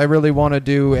place. I really want to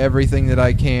do everything that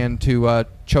I can to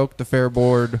choke the fair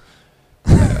board.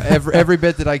 Every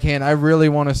bit that I can. I really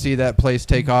want to see that place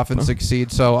take off and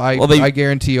succeed. So I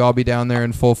guarantee you I'll be down there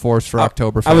in full force for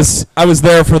Oktoberfest. I was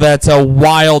there for that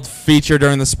wild feature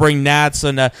during the spring Nats,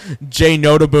 and Jay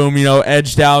Notaboom,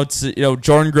 edged out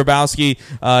Jordan Grabowski,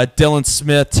 Dylan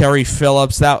Smith, Terry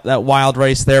Phillips. That wild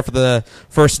race there for the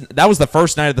first. That was the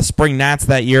first night of the spring Nats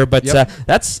that year. But yep.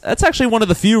 That's actually one of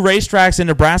the few racetracks in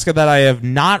Nebraska that I have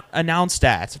not announced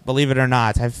at. Believe it or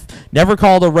not, I've never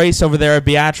called a race over there at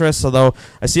Beatrice, although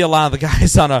I see a lot of the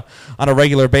guys on a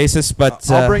regular basis.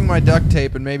 But I'll bring my duct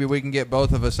tape and maybe we can get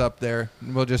both of us up there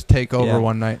and we'll just take over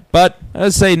one night. But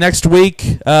I'd say next week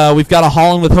we've got a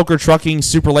Holland with Hooker Trucking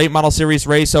Super Late Model Series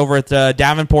race over at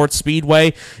Davenport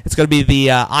Speedway. It's going to be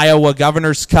the Iowa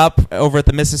Governor's Cup over at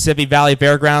the Mississippi Valley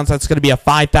Fairgrounds. That's going to be a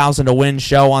 $5,000 to win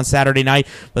show on Saturday night.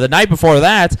 But the night before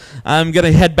that, I'm going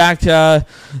to head back to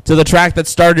the track that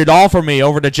started it all for me,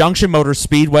 over to Junction Motor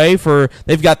Speedway.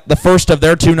 They've got the first of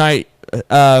their two-night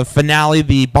finale,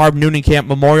 the Barb Noonan-Camp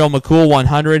Memorial McCool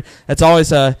 100. That's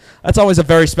always a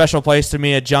very special place to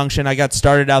me at Junction. I got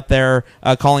started out there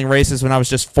calling races when I was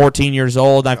just 14 years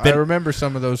old. I remember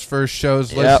some of those first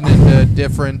shows, listening to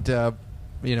different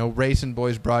Racing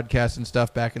Boys broadcasts and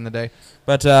stuff back in the day.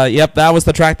 But, that was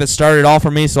the track that started it all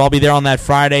for me, so I'll be there on that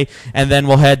Friday, and then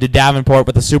we'll head to Davenport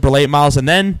with the Super Late Models. And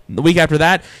then the week after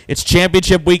that, it's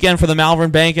championship weekend for the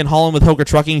Malvern Bank and Holland with Hooker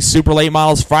Trucking Super Late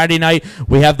Models. Friday night,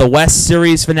 we have the West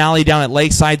Series finale down at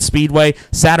Lakeside Speedway.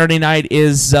 Saturday night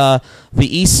is the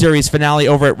East Series finale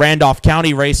over at Randolph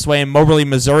County Raceway in Moberly,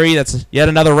 Missouri. That's yet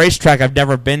another racetrack I've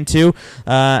never been to.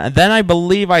 And then I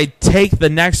believe I take the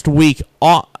next week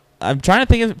off. I'm trying to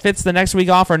think if it's the next week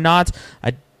off or not.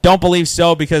 I don't believe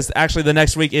so, because actually the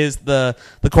next week is the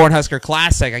Cornhusker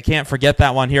Classic. I can't forget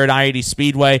that one here at I-80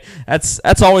 Speedway.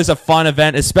 That's always a fun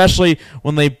event, especially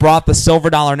when they brought the Silver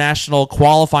Dollar National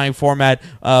qualifying format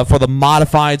for the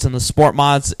modifieds and the sport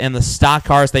mods and the stock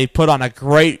cars. They put on a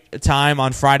great time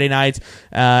on Friday night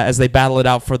as they battle it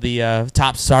out for the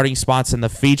top starting spots in the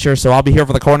feature. So I'll be here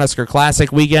for the Cornhusker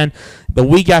Classic weekend. The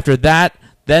week after that,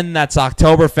 then that's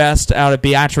Oktoberfest out at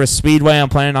Beatrice Speedway. I'm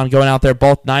planning on going out there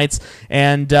both nights.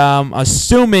 And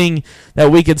assuming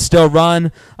that we can still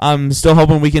run, I'm still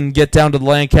hoping we can get down to the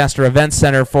Lancaster Event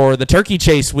Center for the Turkey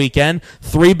Chase weekend.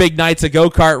 3 big nights of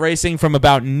go-kart racing from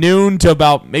about noon to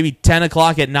about maybe 10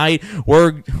 o'clock at night.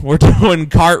 We're doing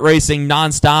kart racing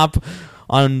nonstop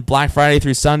on Black Friday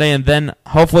through Sunday. And then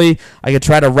hopefully I could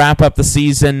try to wrap up the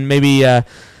season maybe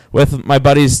with my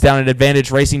buddies down at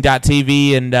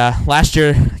AdvantageRacing.tv, and last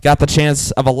year got the chance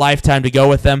of a lifetime to go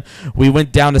with them. We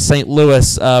went down to St.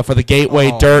 Louis for the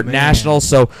Gateway Dirt Nationals,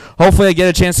 so hopefully I get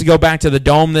a chance to go back to the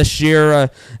Dome this year.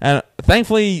 And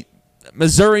thankfully,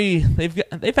 Missouri,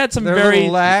 they've had some very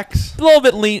lax, a little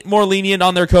bit more lenient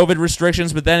on their COVID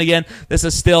restrictions, but then again, this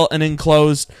is still an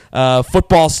enclosed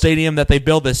football stadium that they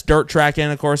build this dirt track in.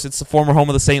 Of course, it's the former home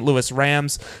of the St. Louis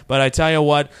Rams. But I tell you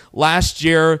what, last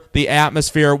year the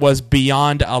atmosphere was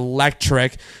beyond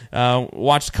electric.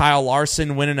 Watched Kyle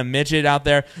Larson winning a midget out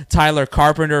there. Tyler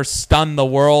Carpenter stunned the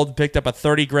world, picked up a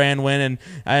 $30,000 win,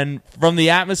 and from the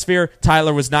atmosphere,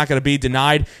 Tyler was not going to be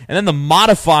denied. And then the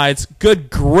modifieds, good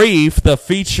grief, the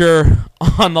feature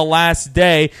on the last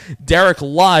day, Derek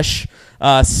Lush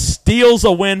steals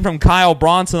a win from Kyle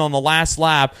Bronson on the last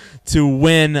lap to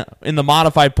win in the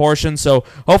modified portion. So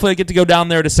hopefully I get to go down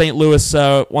there to St. Louis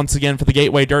once again for the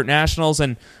Gateway Dirt Nationals,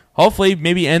 and hopefully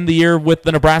maybe end the year with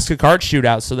the Nebraska Kart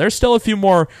Shootout. So there's still a few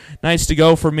more nights to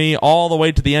go for me all the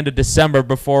way to the end of December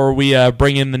before we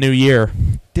bring in the new year.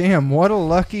 Damn, what a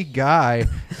lucky guy.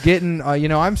 Getting,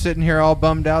 I'm sitting here all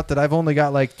bummed out that I've only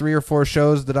got like 3 or 4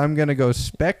 shows that I'm going to go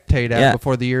spectate at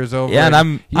before the year's over. Yeah,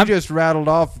 and you just rattled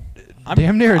off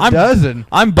damn near a dozen.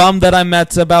 I'm bummed that I'm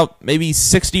at about maybe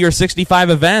 60 or 65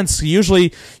 events.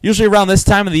 Usually around this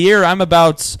time of the year, I'm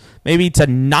about maybe to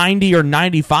 90 or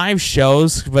 95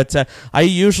 shows. But the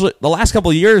last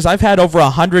couple of years, I've had over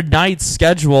 100 nights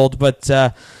scheduled. But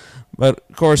But,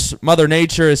 of course, Mother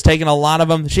Nature has taken a lot of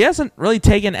them. She hasn't really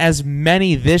taken as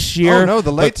many this year. Oh, no,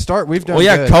 the late start, we've done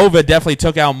yeah, good. COVID definitely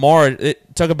took out more.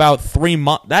 It took about 3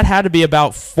 months. That had to be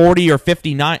about 40 or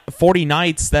 40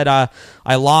 nights that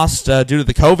I lost due to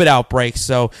the COVID outbreak.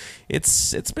 So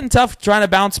it's been tough trying to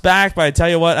bounce back, but I tell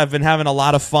you what, I've been having a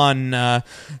lot of fun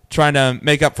trying to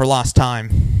make up for lost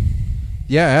time.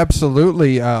 Yeah,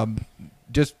 absolutely.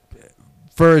 Just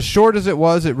for as short as it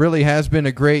was, it really has been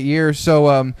a great year.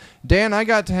 So, Dan, I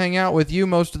got to hang out with you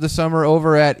most of the summer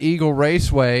over at Eagle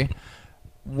Raceway.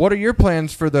 What are your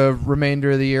plans for the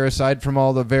remainder of the year, aside from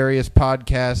all the various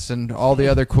podcasts and all the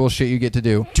other cool shit you get to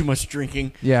do? Too much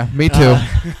drinking. Yeah, me too.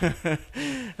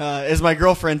 As my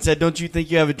girlfriend said, don't you think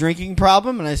you have a drinking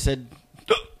problem? And I said,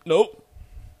 nope.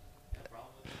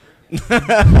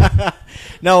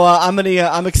 No,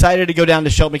 I'm excited to go down to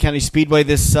Shelby County Speedway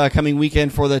this coming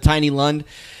weekend for the Tiny Lund,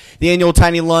 the annual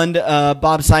Tiny Lund.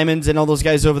 Bob Simons and all those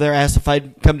guys over there asked if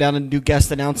I'd come down and do guest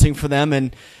announcing for them,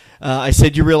 and I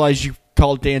said, "You realize you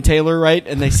called Dan Taylor, right?"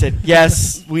 And they said,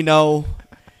 "Yes, we know.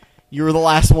 You were the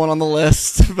last one on the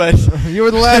list, but you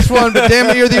were the last one, but damn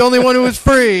it, you're the only one who was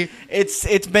free."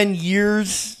 It's been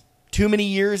years, too many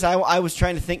years. I was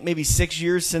trying to think, maybe 6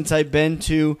 years since I've been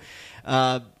to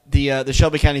the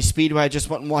Shelby County Speedway. I just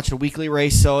went and watched a weekly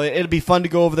race, so it'll be fun to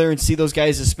go over there and see those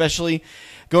guys, especially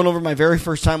going over my very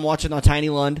first time watching on Tiny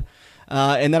Lund.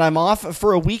 And then I'm off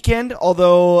for a weekend,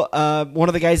 although one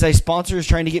of the guys I sponsor is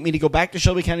trying to get me to go back to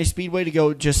Shelby County Speedway to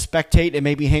go just spectate and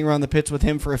maybe hang around the pits with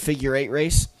him for a figure 8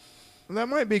 race. That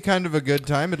might be kind of a good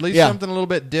time, at least Yeah. something a little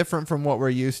bit different from what we're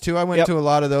used to. I went Yep. to a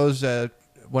lot of those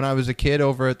when I was a kid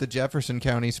over at the Jefferson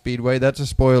County Speedway. That's a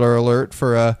spoiler alert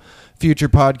for a future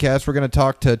podcast. We're going to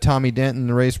talk to Tommy Denton,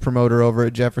 the race promoter over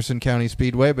at Jefferson County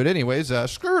Speedway. But anyways,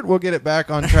 screw it. We'll get it back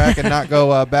on track and not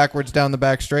go backwards down the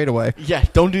back straightaway. Yeah,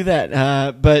 don't do that.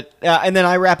 And then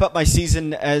I wrap up my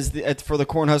season for the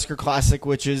Cornhusker Classic,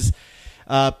 which is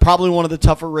probably one of the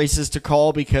tougher races to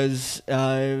call because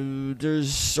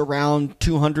there's around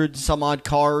 200 some odd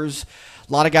cars.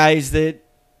 A lot of guys that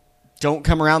don't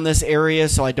come around this area,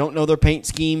 so I don't know their paint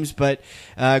schemes, but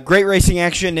great racing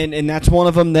action, and that's one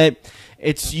of them that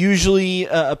it's usually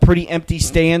a pretty empty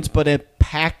stands, but a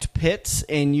packed pits,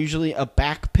 and usually a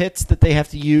back pits that they have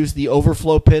to use, the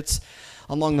overflow pits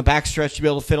along the backstretch to be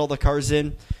able to fit all the cars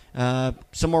in.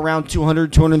 Somewhere around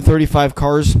 200, 235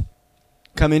 cars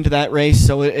come into that race,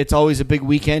 so it's always a big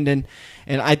weekend, and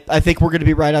I think we're going to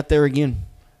be right out there again.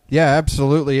 Yeah,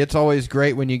 absolutely. It's always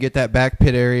great when you get that back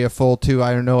pit area full, too.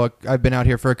 I don't know. I've been out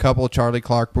here for a couple of Charlie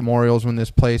Clark Memorials when this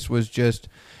place was just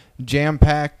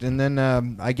jam-packed. And then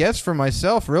I guess for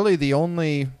myself, really the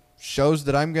only shows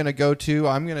that I'm going to go to,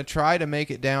 I'm going to try to make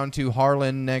it down to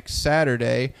Harlan next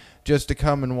Saturday just to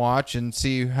come and watch and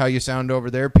see how you sound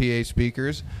over their PA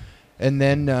speakers. And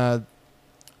then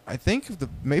I think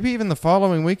maybe even the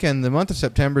following weekend, the month of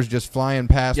September is just flying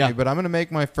past me, but I'm going to make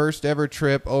my first ever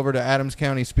trip over to Adams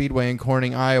County Speedway in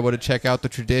Corning, Iowa to check out the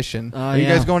tradition. Are you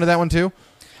guys going to that one too?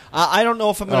 I don't know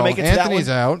if I'm going to make it to that one. Anthony's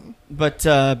out. But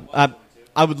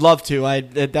I would love to.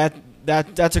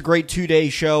 That's a great 2-day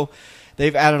show.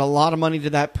 They've added a lot of money to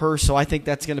that purse, so I think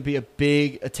that's going to be a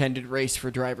big attended race for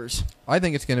drivers. I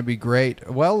think it's going to be great.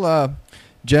 Well,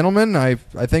 gentlemen, I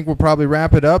think we'll probably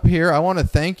wrap it up here. I want to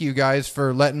thank you guys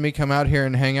for letting me come out here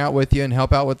and hang out with you and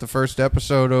help out with the first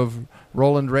episode of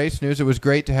Roland Race News. It was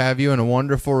great to have you and a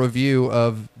wonderful review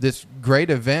of this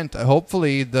great event.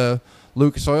 Hopefully the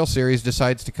Lucas Oil Series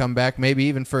decides to come back, maybe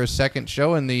even for a second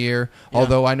show in the year,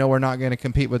 although I know we're not going to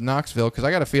compete with Knoxville because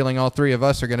I got a feeling all three of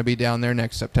us are going to be down there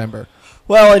next September.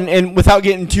 Well, and without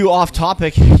getting too off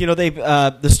topic,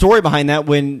 the story behind that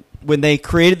when they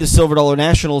created the Silver Dollar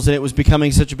Nationals and it was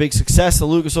becoming such a big success, the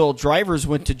Lucas Oil drivers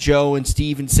went to Joe and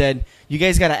Steve and said, "You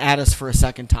guys got to add us for a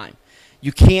second time.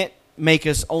 You can't make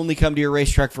us only come to your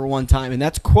racetrack for one time." And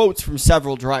that's quotes from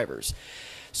several drivers.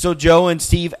 So Joe and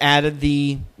Steve added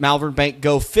the Malvern Bank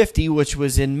Go 50, which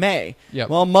was in May. Yep.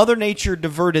 Well, Mother Nature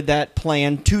diverted that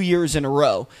plan 2 years in a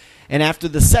row. And after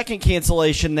the second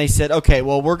cancellation, they said, okay,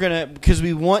 well, because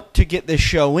we want to get this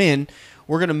show in,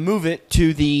 we're going to move it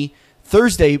to the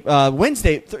Thursday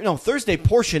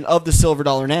portion of the Silver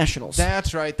Dollar Nationals.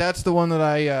 That's right. That's the one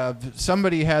that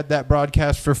somebody had that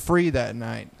broadcast for free that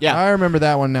night. Yeah. I remember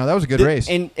that one now. That was a good race.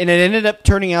 And it ended up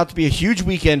turning out to be a huge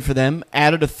weekend for them,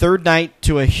 added a third night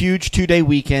to a huge 2-day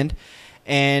weekend.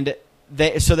 And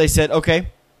they said, okay,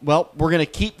 well, we're going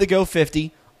to keep the Go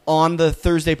 50 on the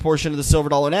Thursday portion of the Silver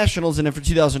Dollar Nationals. And then for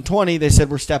 2020, they said,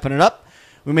 we're stepping it up.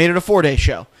 We made it a 4-day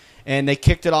show. And they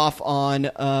kicked it off on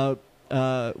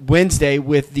Wednesday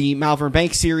with the Malvern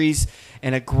Bank Series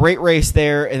and a great race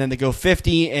there, and then the Go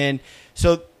 50. And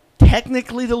so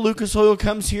technically the Lucas Oil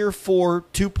comes here for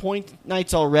 2-point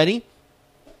nights already.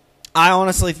 I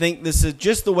honestly think this is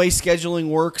just the way scheduling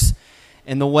works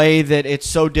and the way that it's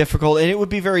so difficult. And it would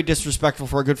be very disrespectful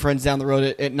for our good friends down the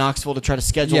road at Knoxville to try to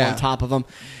schedule on top of them.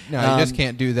 No, you just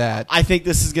can't do that. I think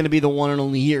this is going to be the one and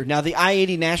only year. Now, the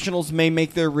I-80 Nationals may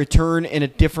make their return in a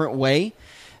different way.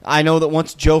 I know that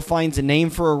once Joe finds a name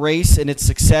for a race and its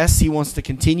success, he wants to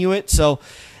continue it. So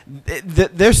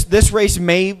this race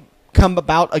may come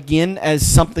about again as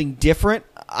something different.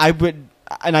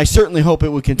 I certainly hope it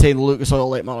would contain the Lucas Oil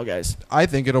late model guys. I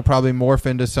think it'll probably morph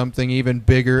into something even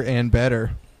bigger and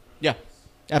better. Yeah,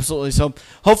 absolutely. So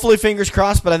hopefully, fingers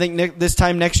crossed. But I think this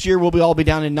time next year we'll all be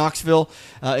down in Knoxville,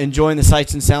 enjoying the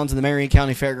sights and sounds of the Marion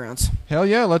County Fairgrounds. Hell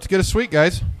yeah, let's get a suite,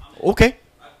 guys. Okay.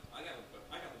 I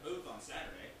got the booth on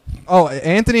Saturday. Oh,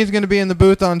 Anthony's going to be in the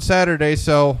booth on Saturday,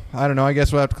 so I don't know. I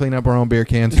guess we'll have to clean up our own beer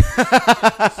cans.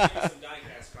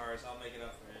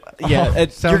 Yeah,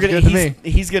 sounds good to me.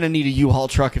 He's going to need a U-Haul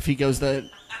truck if he goes to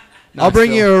Knoxville. I'll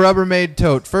bring you a Rubbermaid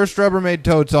tote. First Rubbermaid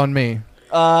tote's on me.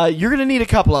 You're going to need a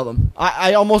couple of them.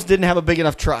 I almost didn't have a big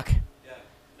enough truck. Yeah,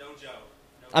 no joke.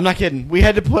 I'm not kidding. We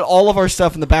had to put all of our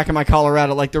stuff in the back of my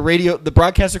Colorado, like the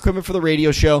broadcast equipment for the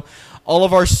radio show, all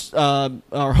of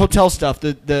our hotel stuff,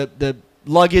 the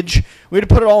luggage. We had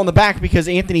to put it all in the back because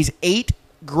Anthony's 8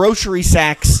 grocery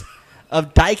sacks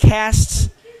of die casts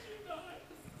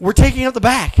we're taking up the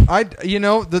back.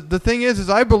 The thing is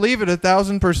I believe it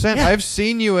 1,000%. Yeah. I've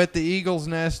seen you at the Eagle's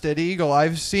Nest at Eagle.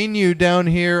 I've seen you down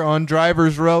here on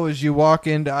Driver's Row as you walk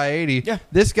into I-80. Yeah.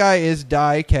 This guy is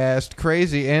die cast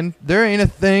crazy, and there ain't a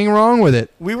thing wrong with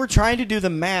it. We were trying to do the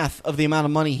math of the amount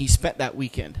of money he spent that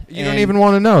weekend. You don't even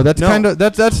want to know.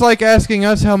 That's like asking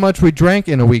us how much we drank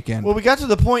in a weekend. Well, we got to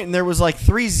the point and there was like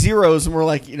 3 zeros, and we're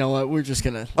like, you know what, we're just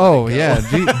gonna. Oh yeah,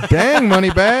 Gee, dang money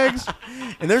bags.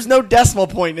 And there's no decimal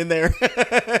point in there.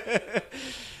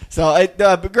 So,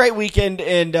 great weekend.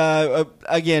 And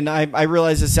again, I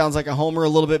realize this sounds like a homer a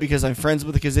little bit because I'm friends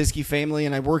with the Kaziski family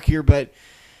and I work here. But,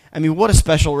 I mean, what a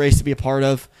special race to be a part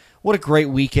of. What a great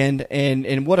weekend.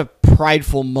 And what a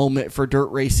prideful moment for dirt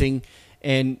racing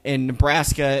and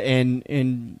Nebraska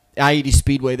and I-80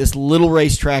 Speedway, this little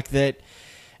racetrack that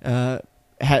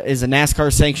is a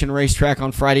NASCAR-sanctioned racetrack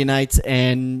on Friday nights.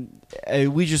 And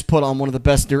we just put on one of the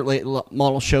best dirt late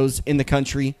model shows in the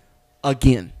country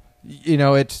again. You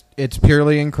know, it's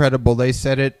purely incredible. They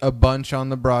said it a bunch on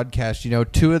the broadcast. You know,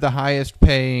 2 of the highest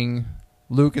paying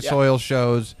Lucas Oil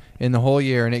shows in the whole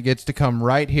year, and it gets to come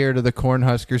right here to the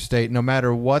Cornhusker State. No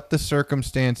matter what the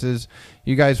circumstances,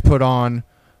 you guys put on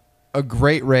a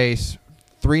great race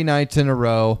 3 nights in a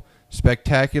row.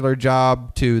 Spectacular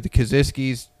job to the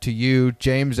Kaziskis, to you,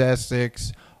 James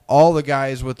Essex, all the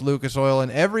guys with Lucas Oil,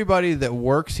 and everybody that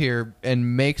works here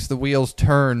and makes the wheels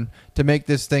turn to make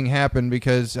this thing happen.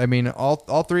 Because, I mean, all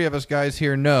 3 of us guys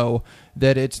here know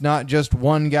that it's not just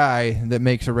one guy that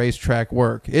makes a racetrack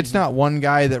work. It's not one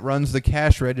guy that runs the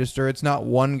cash register. It's not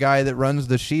one guy that runs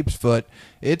the sheep's foot.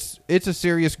 It's a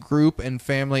serious group and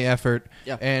family effort,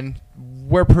 and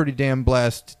we're pretty damn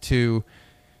blessed to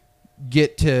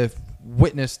get to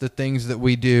witness the things that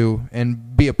we do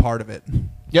and be a part of it.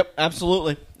 Yep,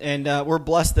 absolutely. And we're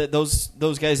blessed that those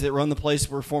guys that run the place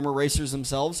were former racers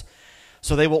themselves,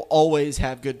 so they will always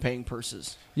have good paying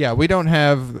purses. Yeah, we don't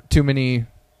have too many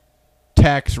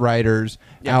tax writers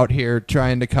out here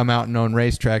trying to come out and own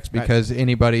racetracks because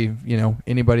anybody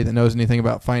that knows anything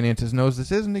about finances knows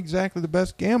this isn't exactly the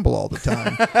best gamble all the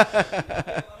time.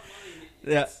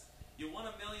 Yeah. You won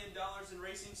 $1 million in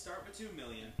racing, start with $2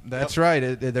 million. That's right.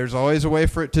 There's always a way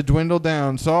for it to dwindle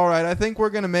down. So, all right, I think we're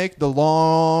going to make the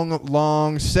long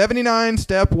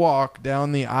 79-step walk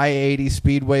down the I-80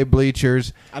 Speedway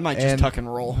bleachers. I might just tuck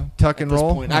and roll. Tuck and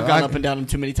roll? Point. I've gone up and down them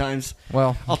too many times.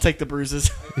 Well, I'll take the bruises.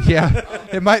 Yeah,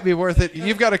 it might be worth it.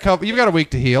 You've got a week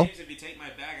to heal. If you take my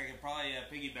bag, I could probably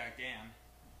piggyback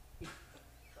Dan.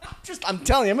 I'm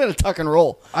telling you, I'm going to tuck and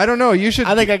roll. I don't know. I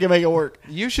think I can make it work.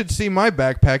 You should see my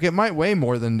backpack. It might weigh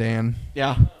more than Dan.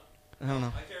 Yeah. I don't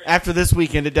know. After this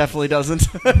weekend, it definitely doesn't.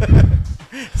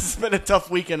 It's been a tough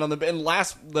weekend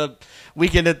the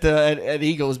weekend at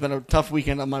Eagle has been a tough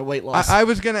weekend on my weight loss. I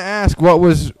was going to ask what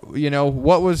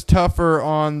was tougher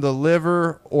on the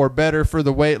liver or better for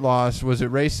the weight loss? Was it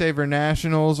Race Saver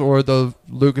Nationals or the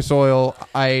Lucas Oil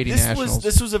I-80 Nationals?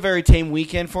 This was a very tame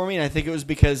weekend for me, and I think it was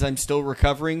because I'm still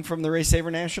recovering from the Race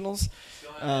Saver Nationals.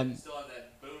 Still have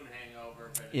that Boone hangover.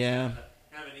 But yeah.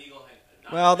 Have an Eagle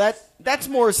hangover. Well, that's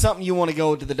more something you want to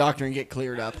go to the doctor and get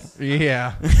cleared up.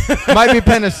 Yeah. Might be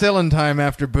penicillin time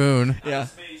after Boone. Yeah.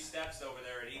 Many steps over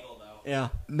there at Eagle, though. Yeah.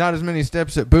 Not as many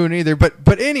steps at Boone either.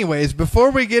 But anyways, before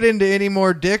we get into any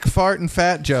more dick, fart, and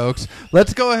fat jokes,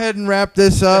 let's go ahead and wrap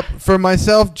this up. For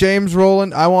myself, James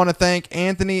Rowland, I want to thank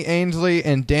Anthony Ainsley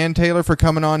and Dan Taylor for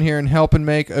coming on here and helping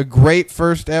make a great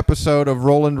first episode of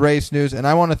Roland Race News. And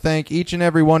I want to thank each and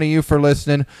every one of you for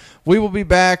listening. We will be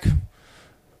back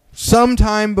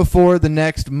sometime before the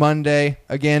next Monday.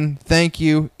 Again, thank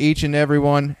you, each and every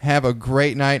one. Have a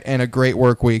great night and a great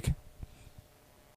work week.